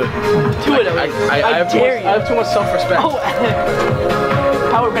 Elliot, do it. Do it, Elliot. I dare you. I have too much self-respect. Oh.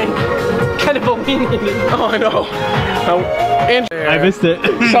 power bank. Kind of illuminated. Oh, I know. I missed it.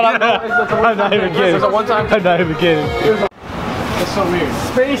 Shut up. I'm not even kidding. It's a one-time. I'm not even kidding. It's so weird.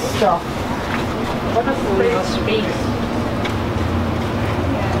 Space stuff. What is space?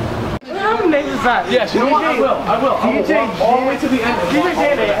 How many names is that? Yes, you know what? I will. DJ all the way to the end. DJ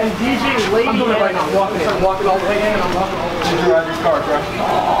Danny and DJ Lady. I'm doing it right now. I'm walking all the way in and I'm walking all the way in. Did you drive your car, bro?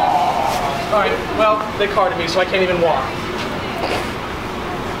 Alright, well, they carded me, so I can't even walk.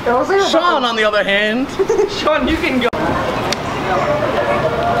 Sean, on the other hand. Sean, you can go.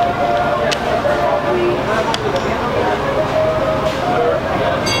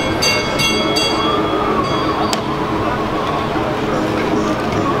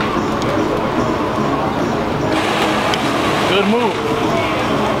 Good move,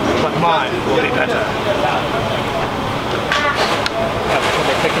 but mine will be better. Have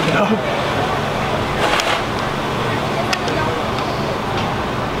trouble picking it up.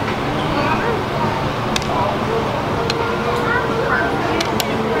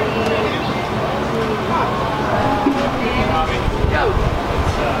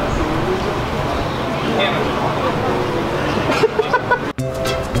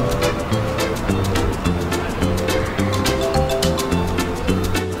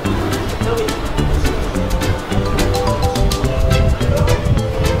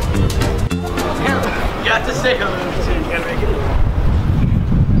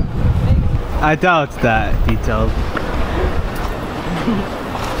 I doubt it's that detailed.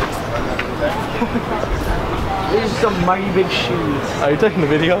 These are some mighty big shoes. Are you taking the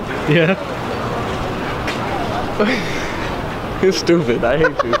video? Yeah. You're stupid. I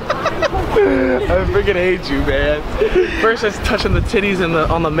hate you. I freaking hate you, man. First, it's touching the titties and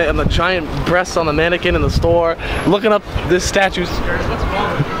on the giant breasts on the mannequin in the store. Looking up this statue's skirt. What's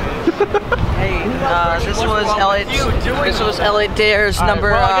wrong? Hey, this was Elliot Dare's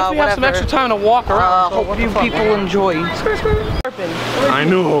number. Well, I guess we have some extra time to walk around. Hope you people enjoy. I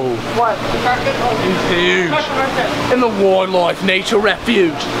know. What? It's huge. In the Wildlife Nature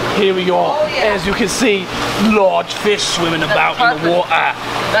Refuge. Here we are. Oh, yeah. As you can see, large fish swimming about in the water.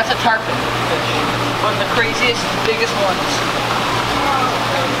 That's a tarpon fish. One of the craziest, biggest ones.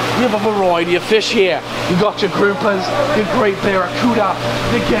 You have a variety of fish here. You got your groupers, your great barracuda,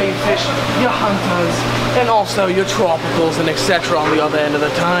 your game fish, your hunters, and also your tropicals and etc. on the other end of the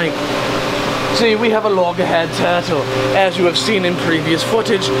tank. See, we have a loggerhead turtle. As you have seen in previous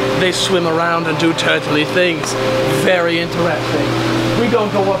footage, they swim around and do turtley things. Very interesting. We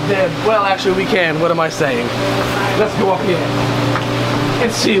don't go up there. Well, actually we can. What am I saying? Let's go up here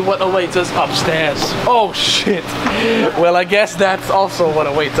and see what awaits us upstairs. Oh shit. Well, I guess that's also what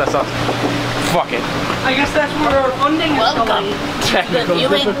awaits us up. Fuck it. I guess that's where our funding is going. Technical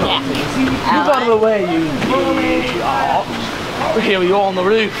difficulties. You got out of the way, you. Here we are on the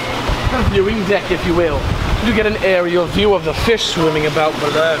roof. The viewing deck, if you will. You get an aerial view of the fish swimming about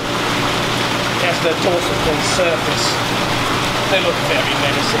below. As their dorsals on the surface. They look very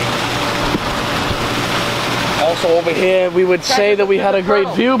menacing. Also over here, we would say that we had a great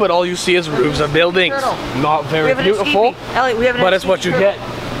view, but all you see is roofs of buildings. Not very beautiful, but it's what you get.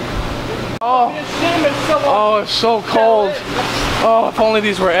 Oh, it's so cold. Oh, if only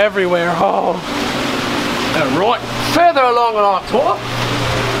these were everywhere. Oh. Right, further along on our tour,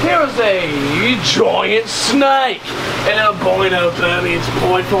 here is a giant snake, an albino Burmese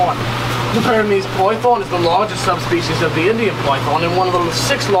python. The Burmese python is the largest subspecies of the Indian python and one of the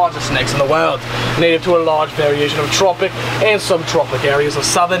 6 largest snakes in the world, native to a large variation of tropic and subtropic areas of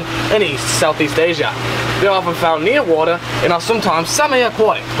southern and Southeast Asia. They are often found near water and are sometimes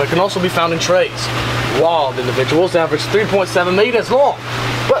semi-aquatic, but can also be found in trees. Wild individuals average 3.7 meters long,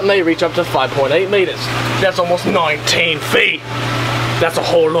 but may reach up to 5.8 meters. That's almost 19 feet. That's a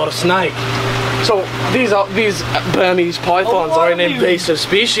whole lot of snake. So these Burmese pythons are an invasive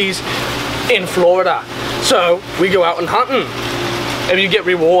species in Florida. So we go out and hunting. And you get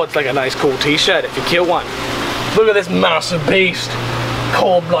rewards like a nice cool t-shirt if you kill one. Look at this massive beast.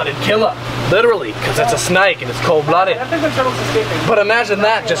 Cold-blooded killer. Literally, because it's a snake and it's cold-blooded. But imagine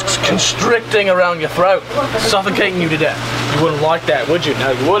that just constricting around your throat, suffocating you to death. You wouldn't like that, would you?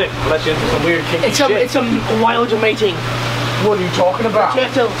 No, you wouldn't. Unless you're into some weird kinky shit. It's a wild mating. What are you talking about? The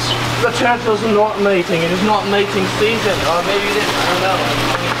turtles. The turtles are not mating. It is not mating season. Or maybe it is. I don't know.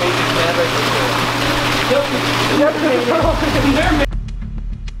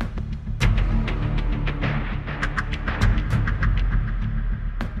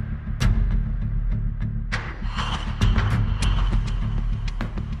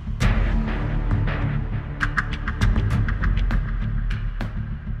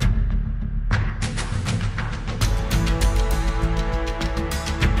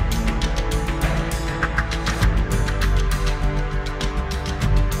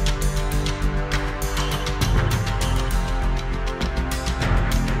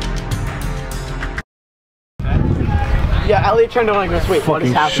 Yeah, Elliot turned on like this. Wait, what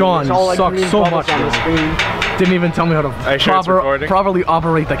is Fucking happening? Sean, It's you all, like, suck green so bubbles much, on the bro. screen. Didn't even tell me how to properly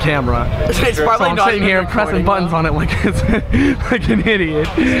operate the camera. It's So probably I'm not sitting here pressing buttons on it like it's like an idiot.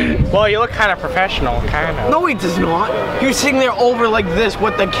 Well, you look kind of professional, kind of. No, he does not. He was sitting there over like this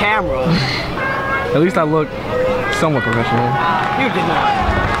with the camera. At least I look somewhat professional. You did not.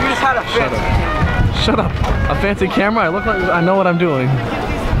 You just had a fancy camera. Shut up. A fancy camera? I look like I know what I'm doing.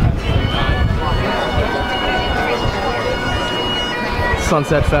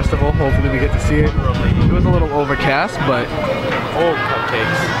 Sunset Festival. Hopefully we get to see it. It was a little overcast, but Old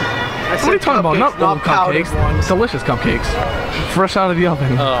cupcakes. what are you talking about? Not old cupcakes. Delicious cupcakes. Fresh out of the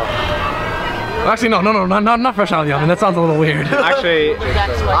oven. Actually, no, not fresh out of the oven. That sounds a little weird. Actually,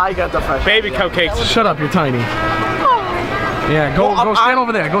 I got the fresh baby cupcakes. Shut up, you're tiny. Yeah, go stand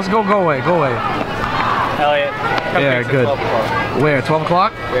over there. Go away, go away. Elliot. Yeah, good. Where? 12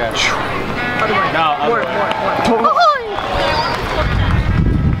 o'clock? Yeah. No.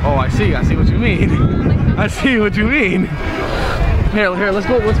 Oh, I see what you mean. I see what you mean. Here, let's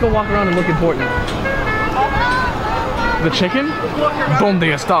go walk around and look important. The chicken? Donde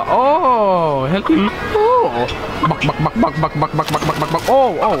está? Oh, hello. Oh.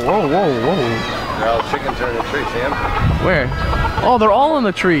 Oh. No, chickens are in the tree, Sam. Where? Oh, they're all in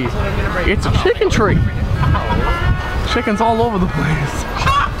the tree. It's a chicken tree. Chickens all over the place.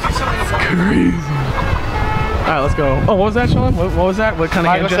 It's crazy. All right, let's go. Oh, what was that, Sean? What was that? What kind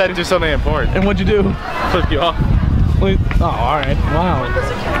of hand I said do something important. And what'd you do? Flip you off. Oh, all right. Wow.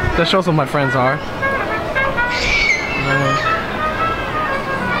 That shows what my friends are.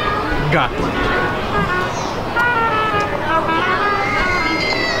 Got them.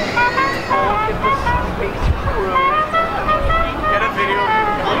 Get a video,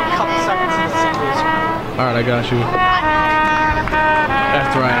 a couple seconds in sequels. All right, I got you.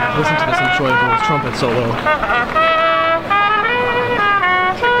 After I listen to this enjoyable trumpet solo.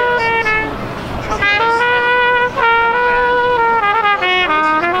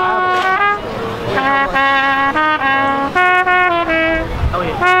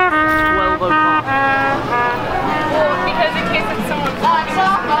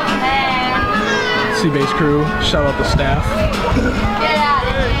 Sea-Base crew, shout out the staff.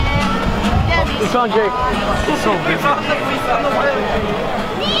 It's on Jake. It's so busy.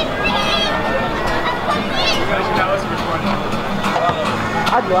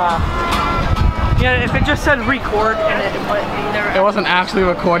 I'd laugh. Yeah, if it just said record and it wasn't actually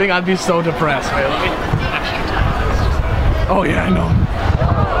recording, I'd be so depressed. Oh yeah, I know.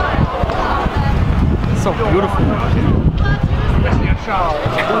 It's so beautiful.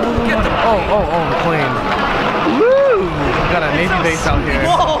 Oh, the plane. Woo! Got a Navy base out here.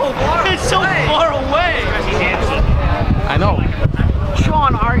 Whoa! It's so far away! I know.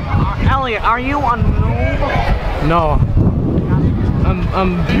 Sean, Elliot, are you on move? No.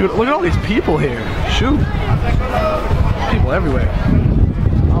 I'm beautiful. Look at all these people here. Shoot. People everywhere.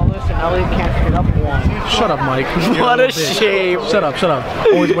 Oh, listen, Elliot can't fit up one. Shut up, Mike. What a shame. Shut up.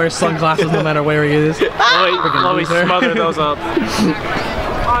 Always wears sunglasses no matter where he is. Let me smother those up.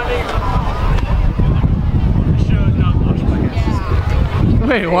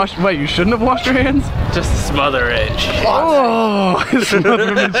 Wait, you shouldn't have washed your hands? Just smother it. Oh,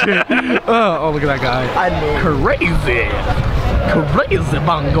 smother the shit. Oh, look at that guy. Crazy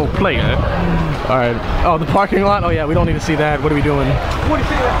bongo player. All right. Oh, the parking lot. Oh yeah, we don't need to see that. What are we doing? Oh,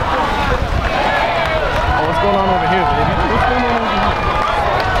 what's going on over here, baby? What's going on over here?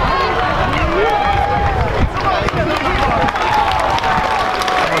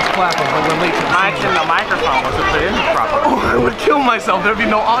 Clapping, but we're late to the Imagine the microphone wasn't put in properly. Oh, I would kill myself. There'd be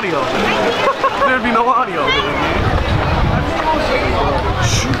no audio. There'd be no audio.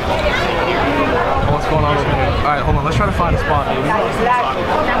 What's going on over here? Alright, hold on. Let's try to find a spot, baby.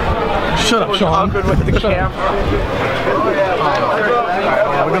 Shut up, Sean. Awkward with the camera.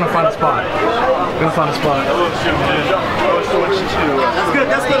 Alright, we're gonna find a spot.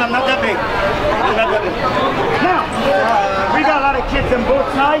 That's good. I'm not that big. Now, we got a lot of kids on both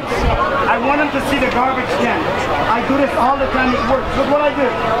sides. I want them to see the garbage can. I do this all the time. It works. Look what I do.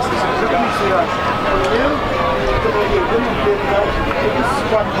 Look at me, sweetheart.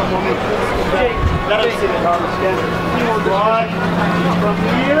 Squat for a moment. Okay, let us see the garbage can. One, from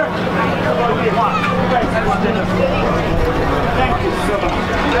here. Thank you so much.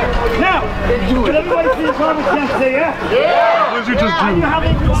 Now, can everybody see the garbage can? Say yeah? Yeah! What did you just do?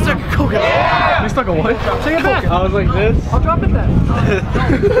 Stuck a coconut. You stuck a what? Take it back. I was like this. I'll drop it then.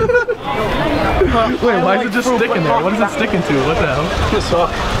 Wait, why is it just sticking there? What is it sticking to? What the hell?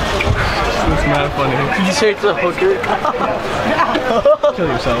 That's mad funny. Did you say it's a hooker? Kill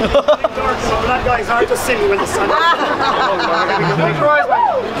yourself. That guy's hard to see when the sun.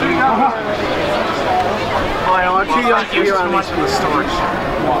 I'm too young to be around these people.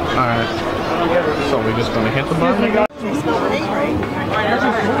 Alright. So we're just gonna hit the button.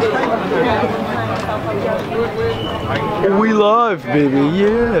 We live, baby,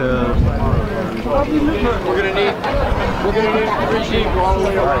 yeah. We're gonna need 3 sheep all the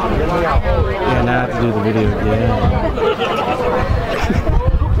way around. Yeah, now I have to do the video again.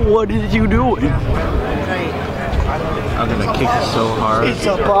 What did you do? I'm gonna kick you so hard. It's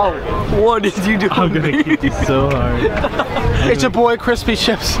a ball. What did you do? I'm gonna kick you so hard. It's your boy Crispy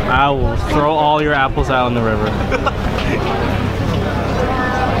Chips. I will throw all your apples out in the river.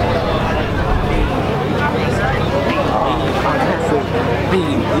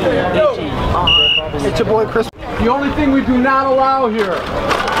 It's your boy Crispy. The only thing we do not allow here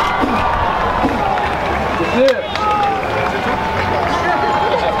is this.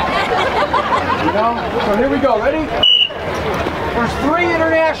 You know? So here we go. Ready? There's 3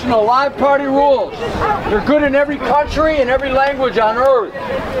 international live party rules. They're good in every country and every language on earth.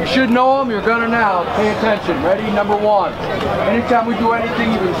 You should know them. You're gonna now. Pay attention. Ready? Number 1. Anytime we do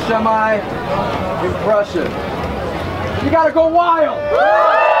anything even semi-impressive, you gotta go wild.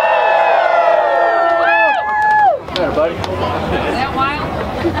 There, buddy. Is that wild?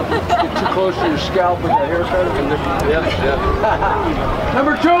 Get too close to your scalp with the haircut. Yeah.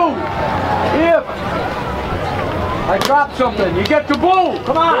 Number 2, if I drop something, you get to boo.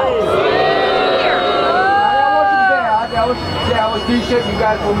 Come on. That wasn't bad. That was decent. You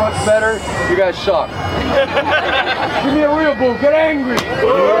guys were much better. You guys suck. Give me a real boo. Get angry.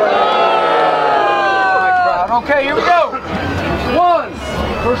 Okay, here we go. 1,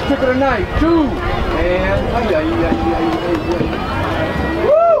 first kick of the night. 2, and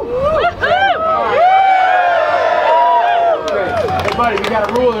woo! Okay, hey buddy, we got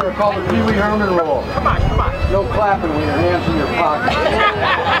a rule here called the Pee Wee Herman rule. Come on. No clapping with your hands in your pocket.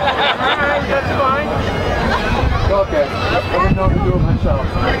 That's fine. Okay, I didn't know to do it myself.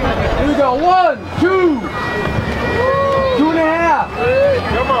 Here we go. 1, 2, 2.5.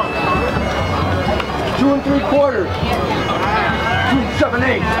 Come on. 2 3/4. 2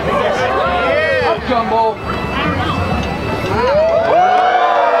 7/8. Up jumbo.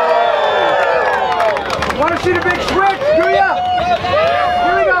 Want to see the big switch? Do ya?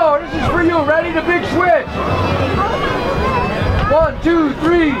 Here we go. This is for you. Ready? The big switch. 1, 2,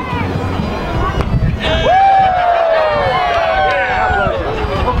 3.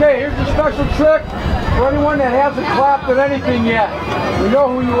 Okay, here's a special trick for anyone that hasn't clapped at anything yet. We know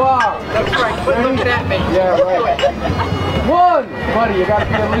who you are. That's right. Quit looking at me. Yeah, right. 1, buddy, you gotta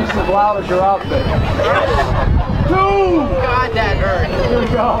be at least as loud as your outfit. 2. God, that hurt. Here we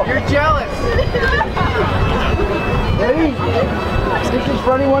go. You're jealous. Ready? This is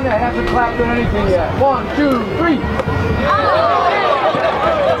for anyone that hasn't clapped at anything yet. 1, 2, 3.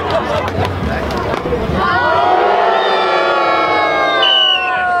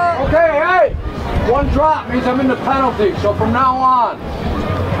 Okay, hey! 1 drop means I'm in the penalty, so from now on,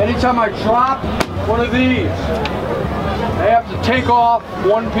 anytime I drop one of these, I have to take off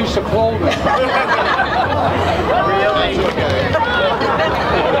 1 piece of clothing. Really?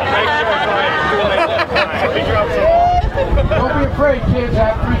 Don't be afraid, kids. I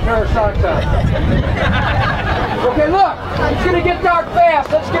have 3 pair of socks on. Okay, look. It's going to get dark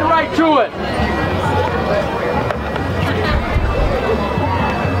fast. Let's get right to it.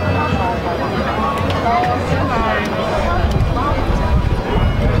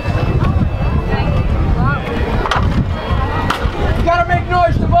 You gotta make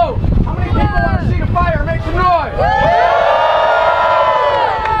noise to vote. How many people want to see the fire? Make some noise.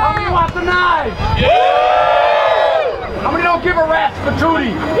 How many want the knives? How many don't give a rat's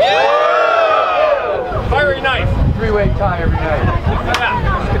patootie? Fiery knife. 3-way tie every night.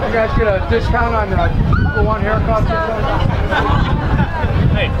 You guys get a discount on the 1 haircut?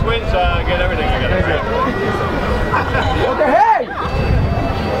 Hey, twins get everything you got. Okay, hey!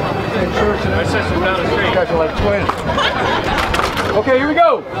 My sister's down the street. You guys are like twins. Okay, here we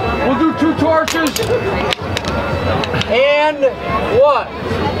go. We'll do 2 torches. And what?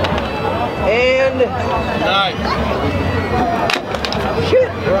 And knife. Shit,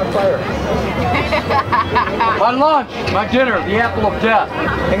 we're on fire. My lunch, my dinner, the apple of death.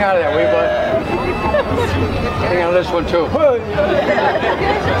 Hang on to that, will you, bud? Hang on to this one too.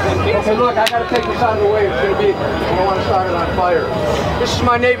 Okay, look, I gotta take this out of the way. It's gonna be, I don't want to start it on fire. This is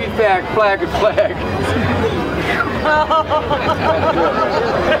my Navy flag and flag.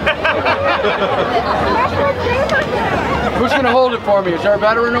 Who's gonna hold it for me? Is there a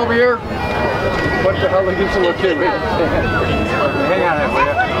veteran over here? What the hell is a little kid? Hang on that way.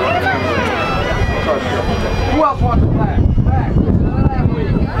 Who else wants a flag? Flag.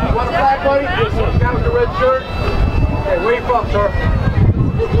 You want a flag, buddy? This guy with the red shirt? Okay, where you from, sir?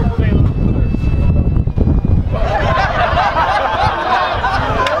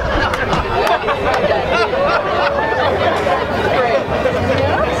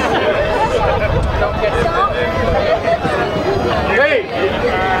 Hey!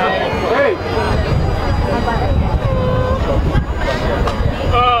 Hey!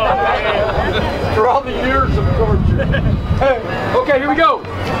 For all the years of torture. Hey, okay, here we go.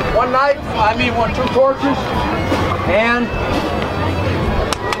 One knife, two torches, and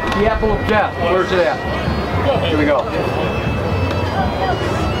the apple of death. Where's it at? Here we go.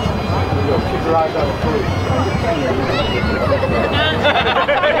 Keep your eyes on the food.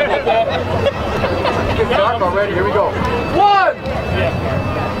 It's getting dark already. Here we go. 1,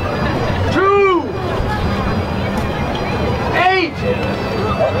 2, 8.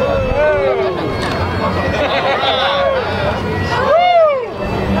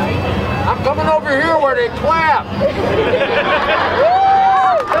 I'm coming over here where they clap.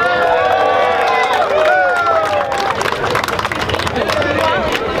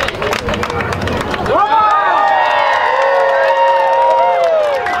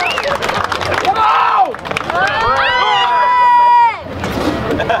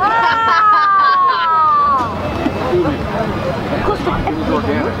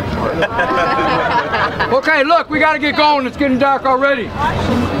 Okay, look, we gotta get going. It's getting dark already.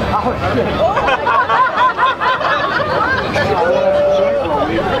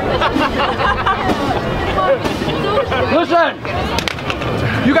 Listen,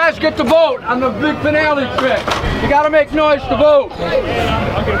 you guys get to vote on the big finale trick. You gotta make noise to vote.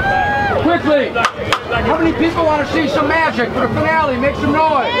 Quickly. How many people want to see some magic for the finale? Make some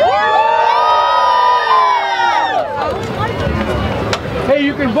noise. Hey,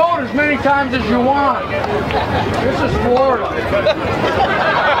 you can vote as many times as you want. This is Florida. Move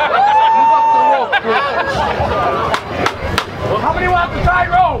up the rope, Chris. How many want the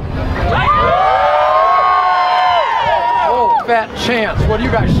tightrope? Oh, fat chance. What are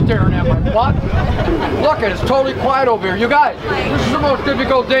you guys staring at, my butt? Look, it's totally quiet over here. You guys, this is the most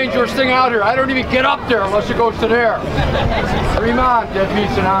difficult, dangerous thing out here. I don't even get up there unless it goes to there. Dream on,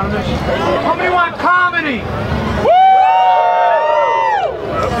 Deadbeats Anonymous. How many want comedy?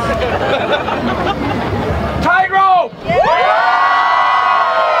 Tightrope!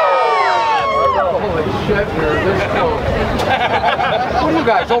 Holy shit, you're this close. What are you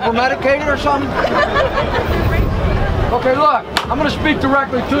guys, over-medicated or something? Okay, look, I'm going to speak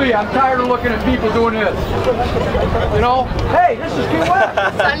directly to you. I'm tired of looking at people doing this. You know? Hey, this is Key West.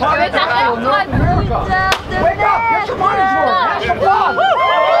 North America. Wake up, get your money's worth. Have some fun.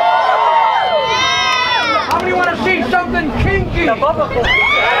 How many want to see something kinky?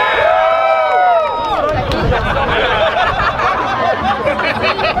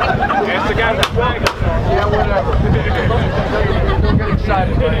 It's the guy that's flag. Yeah, whatever. Don't get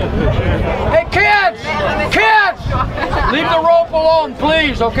excited. Hey, kids! Kids! Leave the rope alone,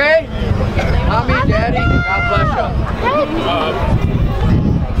 please, okay? Mommy, Daddy, God bless you.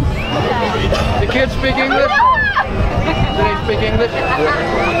 The kids speak English? Do they speak English?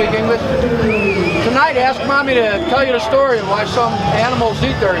 Speak English? Tonight, ask Mommy to tell you the story of why some animals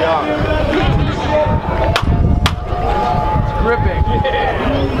eat their young. Gripping.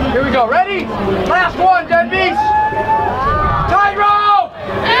 Here we go. Ready? Last one, deadbeats. Tightrope!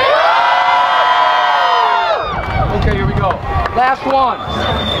 Okay, here we go. Last one.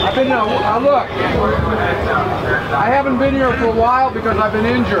 I've been look. I haven't been here for a while because I've been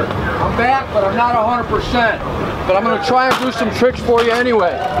injured. I'm back, but I'm not 100%. But I'm going to try and do some tricks for you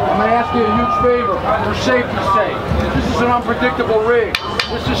anyway. I'm going to ask you a huge favor for safety's sake. This is an unpredictable rig.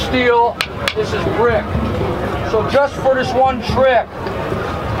 This is steel. This is brick. So just for this one trick,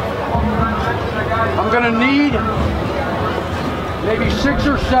 I'm gonna need maybe 6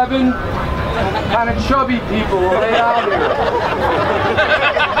 or 7 kind of chubby people laid out here.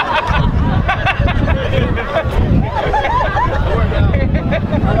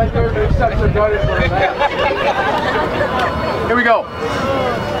 I like their big sets of gutters like that. Here we go.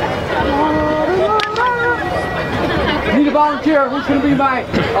 Need a volunteer. Who's going to be my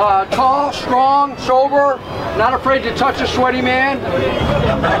tall, strong, sober, not afraid to touch a sweaty man?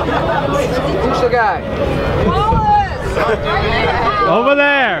 Who's the guy? Over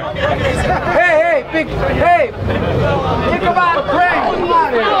there. Hey, big, hey, think about a prank. Come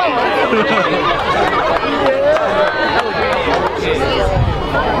on here.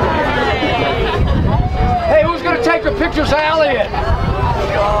 Hey, who's going to take the pictures of Elliot?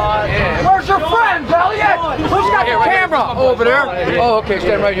 Where's your friend? Who's got the camera? Over there? Oh, okay,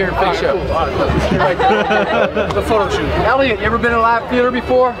 stand right here and face you. Right there. The photo shoot. Elliot, you ever been in a live theater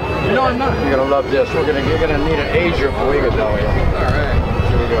before? No, I'm not. You're gonna love this. You're gonna need an Asia for Elliot. Alright.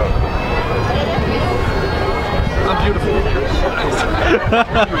 Here we go. I'm beautiful.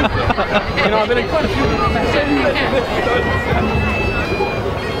 You know, I've been in quite a few.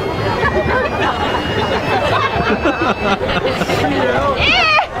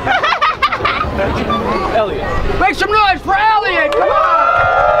 Elliot. Make some noise for Elliot! Come on!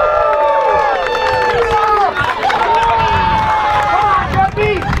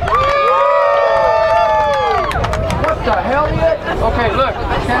 What the hell, Elliot? Okay, look.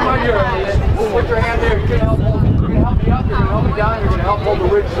 Stand right here, Elliot. Put your hand there. You're gonna help hold. You're gonna help me up. You're gonna help me down. You're gonna help hold the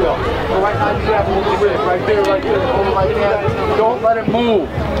rig still. So right now, you have to hold the rig. Right there, right there. Hold it like that. Don't let it move.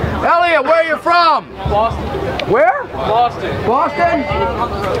 Elliot, where are you from? Boston. Where? Boston. Boston?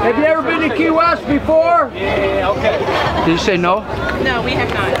 Have you ever been to Key West before? Yeah, okay. Did you say no? No, we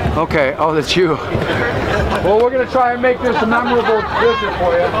have not. Okay, oh, that's you. Well, we're going to try and make this a memorable visit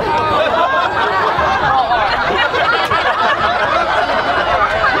for you.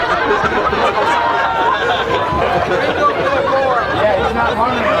 Yeah, he's not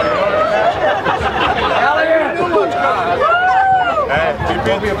running. Elliot!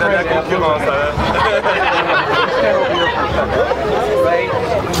 Don't be afraid. Stand over here for a second. Right?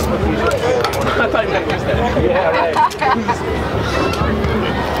 I thought you meant use that. Yeah, right.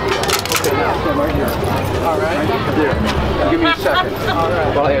 Okay, now stand right here. All right. There. Give me a second. All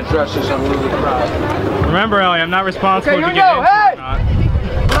right. While I address this unruly crowd. Remember, Ellie, I'm not responsible okay, if here you we get go. injured Hey! or not.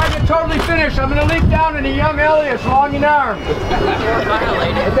 When I get totally finished, I'm going to leap down into young Elliot's long in arms.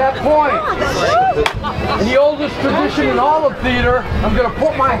 At that point, in the oldest tradition in all of theater, I'm going to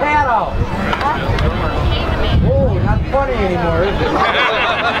put my hat out. Oh, not funny anymore, is it?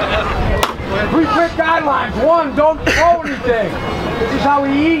 3 quick guidelines. 1, don't throw anything. This is how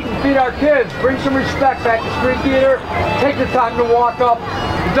we eat and feed our kids. Bring some respect back to street theater. Take the time to walk up.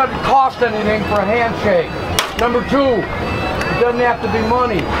 It doesn't cost anything for a handshake. Number 2, it doesn't have to be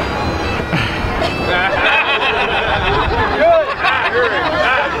money. Good.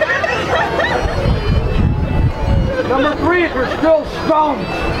 Number 3, if you're still stoned.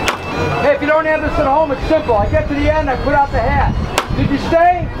 Hey, if you don't have this at home, it's simple. I get to the end, I put out the hat. Did you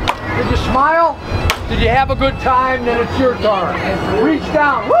stay? Did you smile? Did you have a good time? Then it's your turn. Reach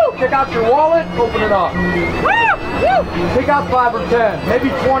down. Woo! Take out your wallet. Open it up. Woo! Take out 5 or 10, maybe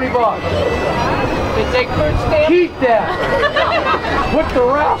 20 bucks. They take food stamps? Keep that. Put the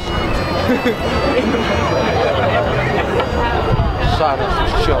rest. Silence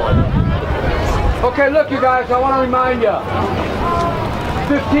is chilling. Okay, look, you guys. I want to remind you.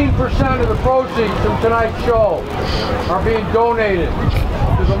 15% of the proceeds from tonight's show are being donated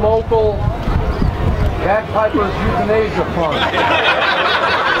to the local Bagpipers Euthanasia Fund.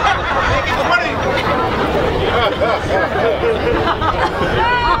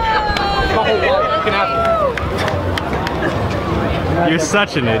 You're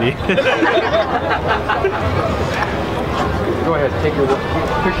such an idiot. Go ahead, take your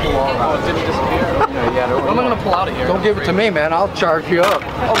fishing wall out. Oh, it didn't disappear? Yeah, I'm not going to pull out of here. Don't give it to me, man. I'll charge you up.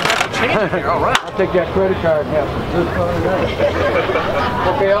 Oh, we have to change it here. All right. I'll take that credit card and have this phone.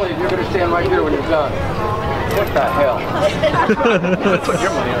 Okay, Elliot, you're going to stand right here when you're done. What the hell? Put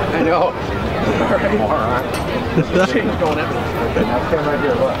your money on it. I know. Moron. Change going everywhere. Now stand right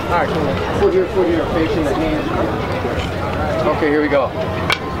here. Look. All right, foot here, facing the hands. Okay, here we go.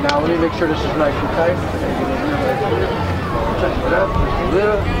 Now let me make sure this is nice and tight. Touch it up, just a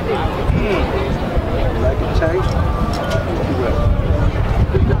little. Like it tight. Good.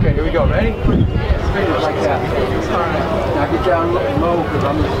 Okay, here we go. Ready? Just like that. Now get down low because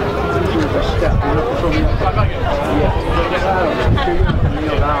I'm just doing a step. You look for me. Yeah.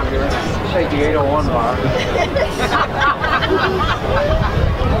 Kneel down here. Take the 801 bar.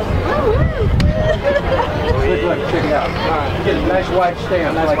 Look, check it out. Alright. Get a nice wide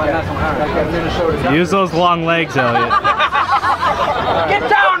stand like that Minnesota. Use those long legs, Elliot. Get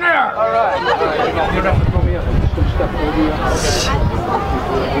down there! Alright. You don't have to throw me up. I'm just going to step over you.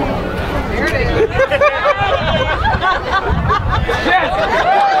 There it is. Yes!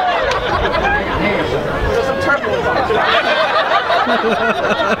 There's some turbulence on this.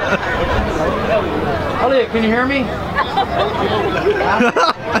 Elliot, can you hear me?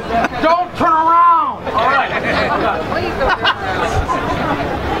 Don't turn around! Alright.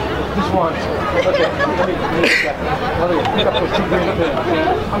 This one. Okay. Elliot, pick up those 2 green pins.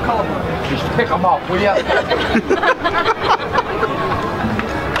 I'm colorblind. Just pick them up, will ya?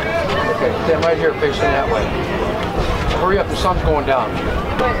 Okay, stand right here facing that way. Hurry up, the sun's going down.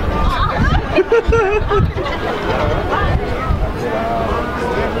 Okay.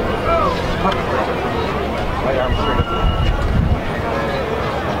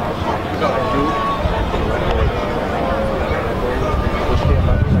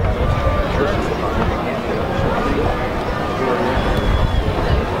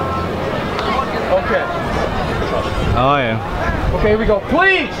 Oh yeah. Okay, here we go.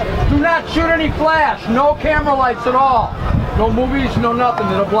 Please do not shoot any flash. No camera lights at all. No movies, no nothing.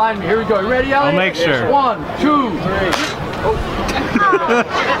 That'll blind me. Here we go. You ready, Elliot? I'll make sure. 1, 2,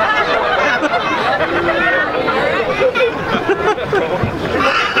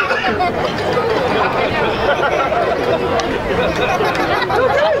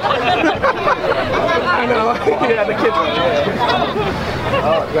 I know. Yeah, the kids.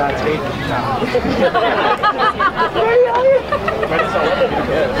 Oh, God, I hate this town.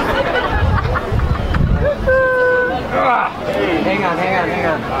 Hang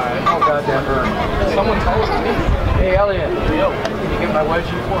on. Oh, goddamn burn. Someone told me. Hey, Elliot. Yo, can you get my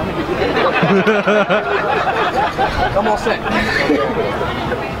wedgie for me? I'm all set.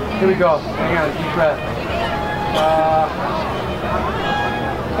 Here we go. Hang on, deep breath.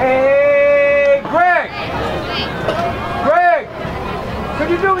 Hey, Greg! Greg! Could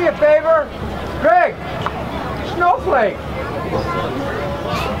you do me a favor? Greg! Snowflake!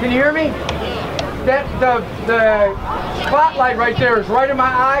 Can you hear me? The spotlight right there is right in my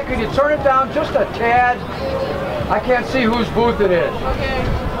eye. Could you turn it down just a tad? I can't see whose booth it is. Okay.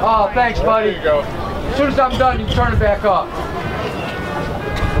 Oh, thanks, buddy. There you go. As soon as I'm done, you can turn it back up.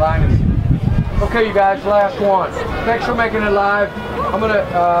 Line. Okay, you guys, last one. Thanks for making it live. I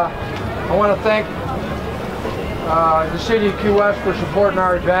want to thank the city of Key West for supporting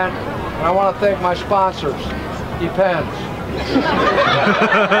our event, and I want to thank my sponsors. Depends.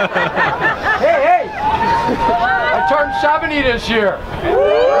 Hey! I turned 70 this year.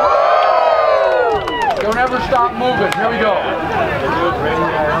 Don't ever stop moving. Here we go.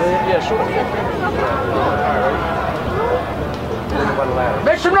 Yeah, sure.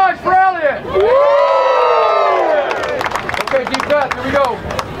 Make some noise for Elliot! Okay, deep breath. Here we go.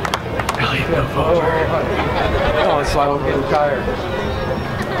 Elliot, no photo. Oh, it's like I'm getting tired.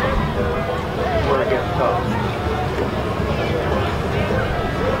 Where it gets tough.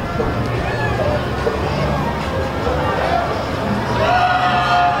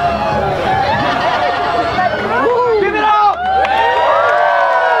 Give it up!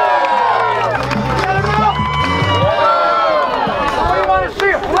 What do you want to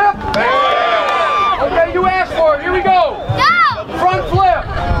see? A flip? Okay, you asked for it. Here we go. Go! Front flip.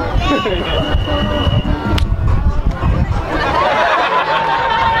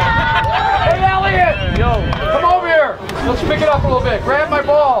 Hey, Elliot! Yo, come over here. Let's pick it up a little bit. Grab my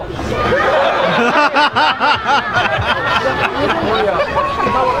balls.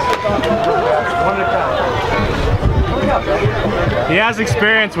 One at a time. Hurry up, baby. He has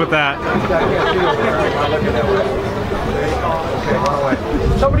experience with that. Okay, run away.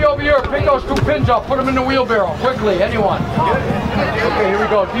 Somebody over here, pick those 2 pins up, put them in the wheelbarrow, quickly, anyone. Okay, here we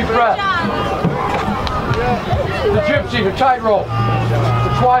go, deep breath. The gypsy, the tightrope, the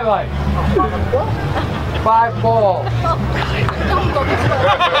twilight. 5 balls.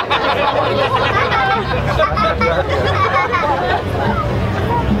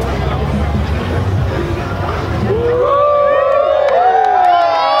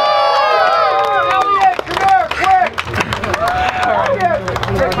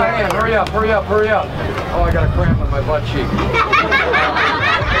 Hurry up. Oh, I got a cramp on my butt cheek.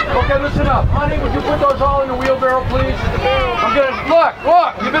 Okay, listen up. Honey, would you put those all in the wheelbarrow, please? I'm gonna,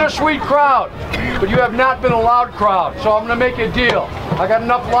 look, you've been a sweet crowd, but you have not been a loud crowd, so I'm gonna make you a deal. I got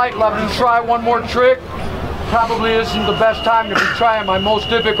enough light left to try one more trick. Probably isn't the best time to be trying my most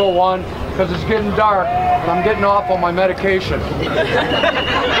difficult one, because it's getting dark, and I'm getting off on my medication.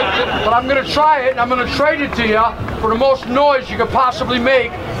 But I'm gonna try it, and I'm gonna trade it to you for the most noise you could possibly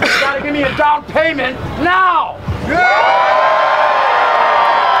make. You gotta give me a down payment now!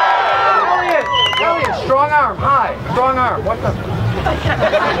 Elliot, strong arm, high, strong arm. What the?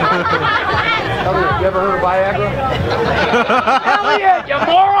 Elliot, you ever heard of Viagra? Elliot, you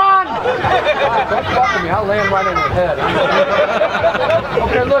moron! Right, don't fuck with me, I'll land right on your head.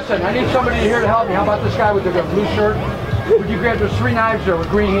 Okay, listen, I need somebody here to help me. How about this guy with the blue shirt? Would you grab, there's 3 knives there with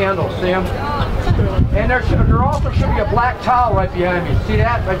green handles, see them? And there also should be a black towel right behind me. See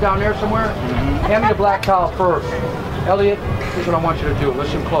that? Right down there somewhere? Hand me the black towel first. Elliot, here's what I want you to do.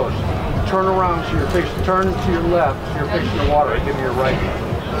 Listen close. Turn around so you're facing, turn to your left so you're facing the water. Give me your right.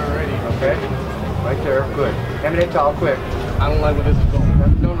 Okay? Right there. Good. Hand me that towel quick. I don't like where this is going.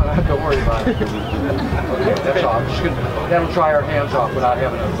 No, don't worry about it. Okay, that's all. I'm just gonna, that'll dry our hands off without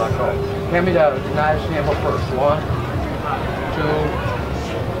having to let go. Hand me the knives handle first. 1, 2,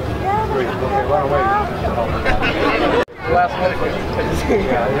 3. Okay, run away. Last one.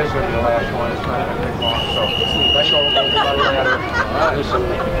 Yeah, it is going to be the last one. It's not going to take long. So let's go everybody ladder.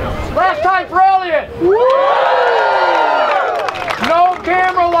 Last time for Elliot. No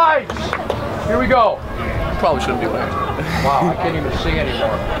camera lights. Here we go. Probably shouldn't be wearing. Wow, I can't even see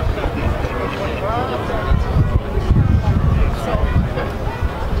anymore.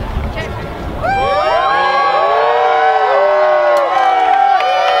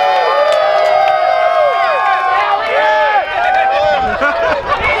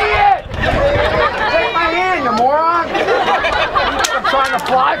 Trying to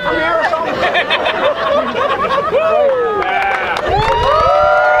fly from here or something?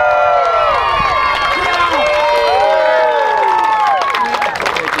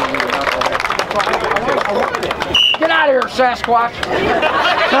 Get out of here, Sasquatch.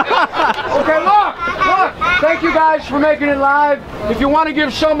 Okay, look. Thank you guys for making it live. If you want to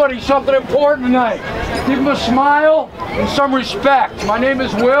give somebody something important tonight, give them a smile and some respect. My name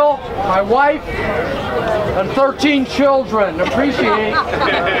is Will, my wife, and 13 children. Appreciate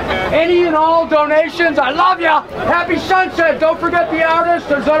any and all donations. I love ya. Happy Sunset. Don't forget the artists.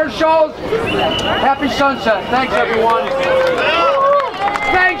 There's other shows. Happy Sunset. Thanks, everyone.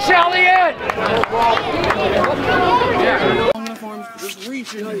 Thanks, Elliot. Just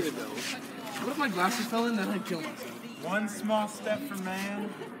reach in here, though. What if my glasses fell in? Then I'd kill myself. One small step for man.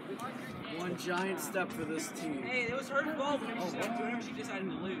 One giant step for this team. Hey, it was her fault whenever she decided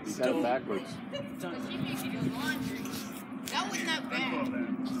to lose. You got it backwards. That was not bad.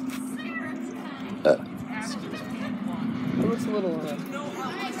 It looks a little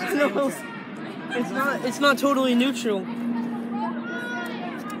it's not totally neutral.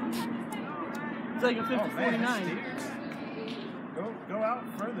 It's like a 50-49. Go out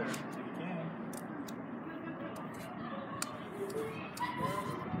further if you can.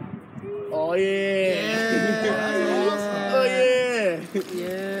 Oh yeah! Oh yeah!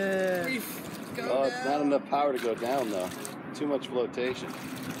 Yeah! Oh, it's not enough power to go down though. Too much flotation.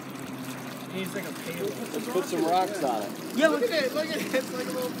 Needs like a payload. Let's put some rocks on it. Yeah, look at it! Look at it! It's like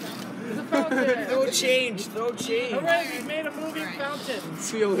a little fountain. Throw change! Throw change! Alright, we've made a moving fountain.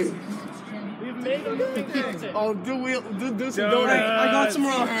 Ceiling. We've made a moving fountain. Oh, do some donuts. I got some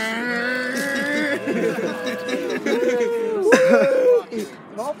rocks.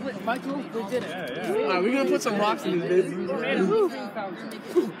 Michael, we did it. Alright, we're gonna put some rocks in this baby. We made a moving fountain.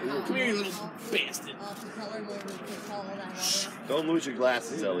 Come here, you little bastard. Don't lose your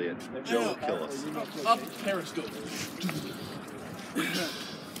glasses, Elliot. Joe will kill us. Up Periscope.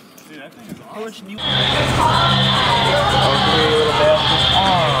 How much do you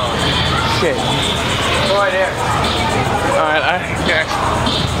Oh, shit. Go right there. Alright,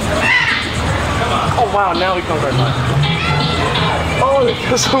 oh wow, now we come right back. Oh, that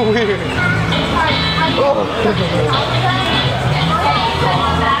feels so weird. Oh.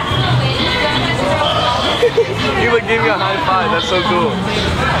 You like gave me a high five, that's so cool.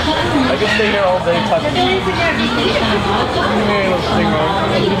 I can stay here all day touching you.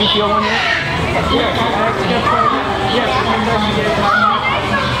 Did you feel one yet? Yes.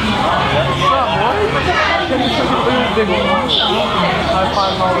 What's up, boy? Big one. High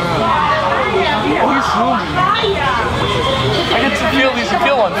five all around. Oh, he's swimming. I get to feel these.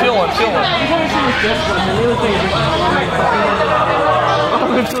 Feel one. You've only seen this one, and the other thing is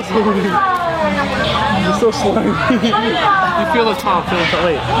it's so slimy. It's so slimy. You feel the top,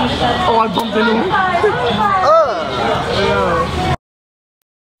 wait. Oh, I bumped into him.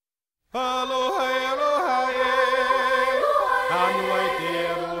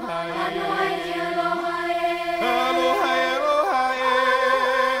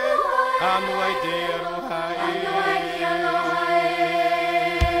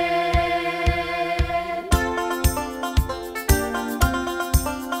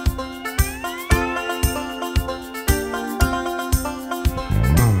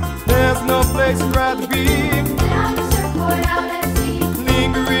 There's no place I'd rather be.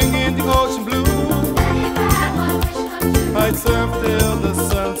 Lingering in the ocean blue. I'd surf till the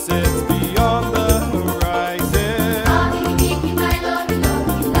sun sets beyond the horizon.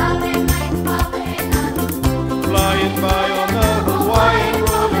 Flying by on a Hawaiian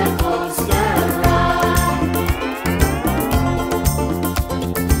roller coaster ride.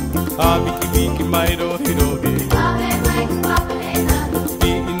 Abiki biki mairo hiroge.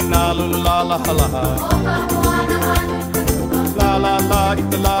 La la la la la la la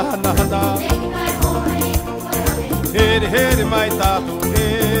itala hana hana Hede hede mai tatu he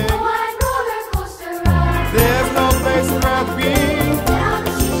There's no place I'd rather be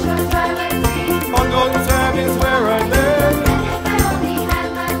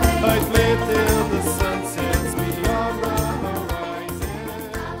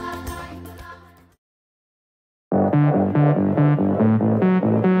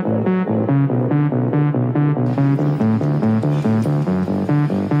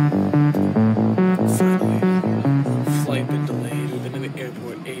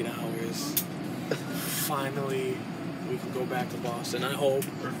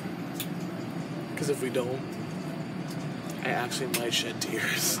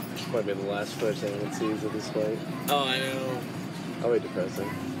years. Might be the last footage anyone sees of this flight. Oh, I know. That'll be depressing.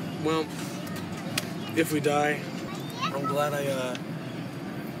 Well, if we die, I'm glad I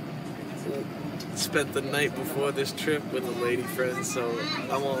spent the night before this trip with a lady friend, so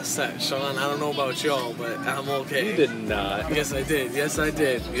I'm all set. Sean, I don't know about y'all, but I'm okay. You did not. Yes, I did. Yes, I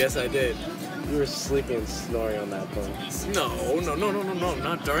did. Yes, I did. You were sleeping and snoring on that plane. No,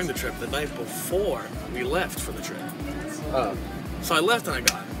 not during the trip. The night before we left for the trip. Oh. So I left and I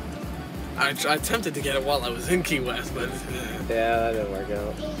got it. I attempted to get it while I was in Key West, but yeah, that didn't work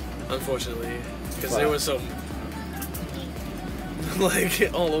out. Unfortunately, because there was some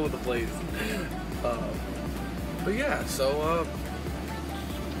like all over the place. But yeah, so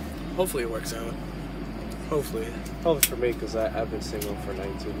hopefully it works out. Hopefully. Hopefully for me, because I've been single for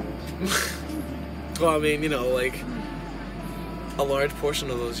 19 years. Well, I mean, you know, like a large portion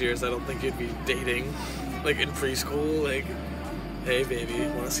of those years, I don't think you'd be dating, like in preschool, like. Hey baby,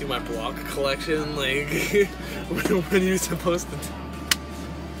 wanna see my block collection? Like, when are you supposed to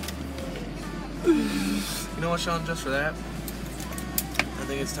You know what, Sean, just for that, I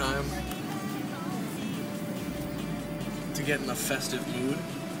think it's time to get in a festive mood.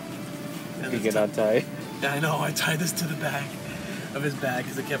 And you get untied? Yeah, I know, I tied this to the back of his bag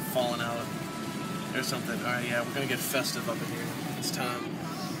because it kept falling out or something. Alright, yeah, we're gonna get festive up in here. It's time.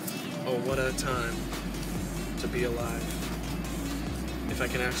 Oh, what a time to be alive. If I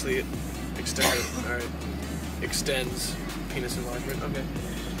can actually extend it. Alright. Extends penis enlargement. Okay.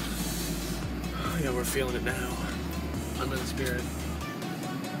 Yeah, we're feeling it now. I'm in the spirit.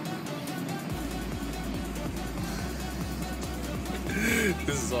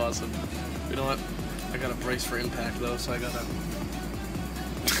 This is awesome. You know what? I got a brace for impact though, so I gotta...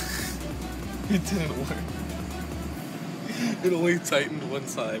 It didn't work. It only tightened one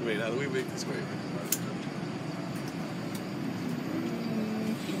side. Wait, how do we make this work?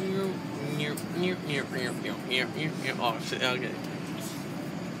 Oh shit, okay.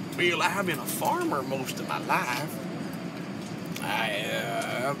 Well, I've been a farmer most of my life.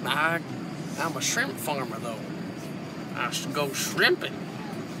 I'm a shrimp farmer though. I should go shrimping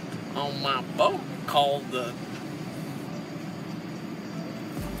on my boat called the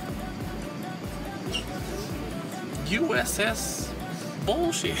USS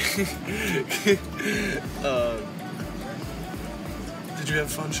Bullshit. Did you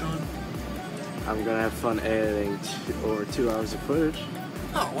have fun, Sean? I'm gonna have fun editing over 2 hours of footage.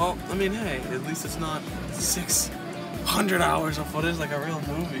 Oh, well, I mean, hey, at least it's not 600 hours of footage like a real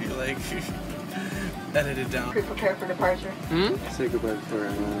movie, like, edited down. Prepare for departure. Say goodbye before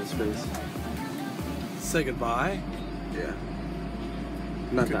I'm out of space. Say goodbye? Yeah.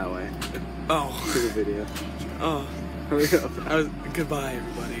 Not that way. Oh. To the video. Oh. Goodbye,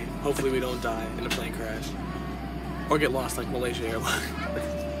 everybody. Hopefully we don't die in a plane crash. Or get lost like Malaysia Airlines.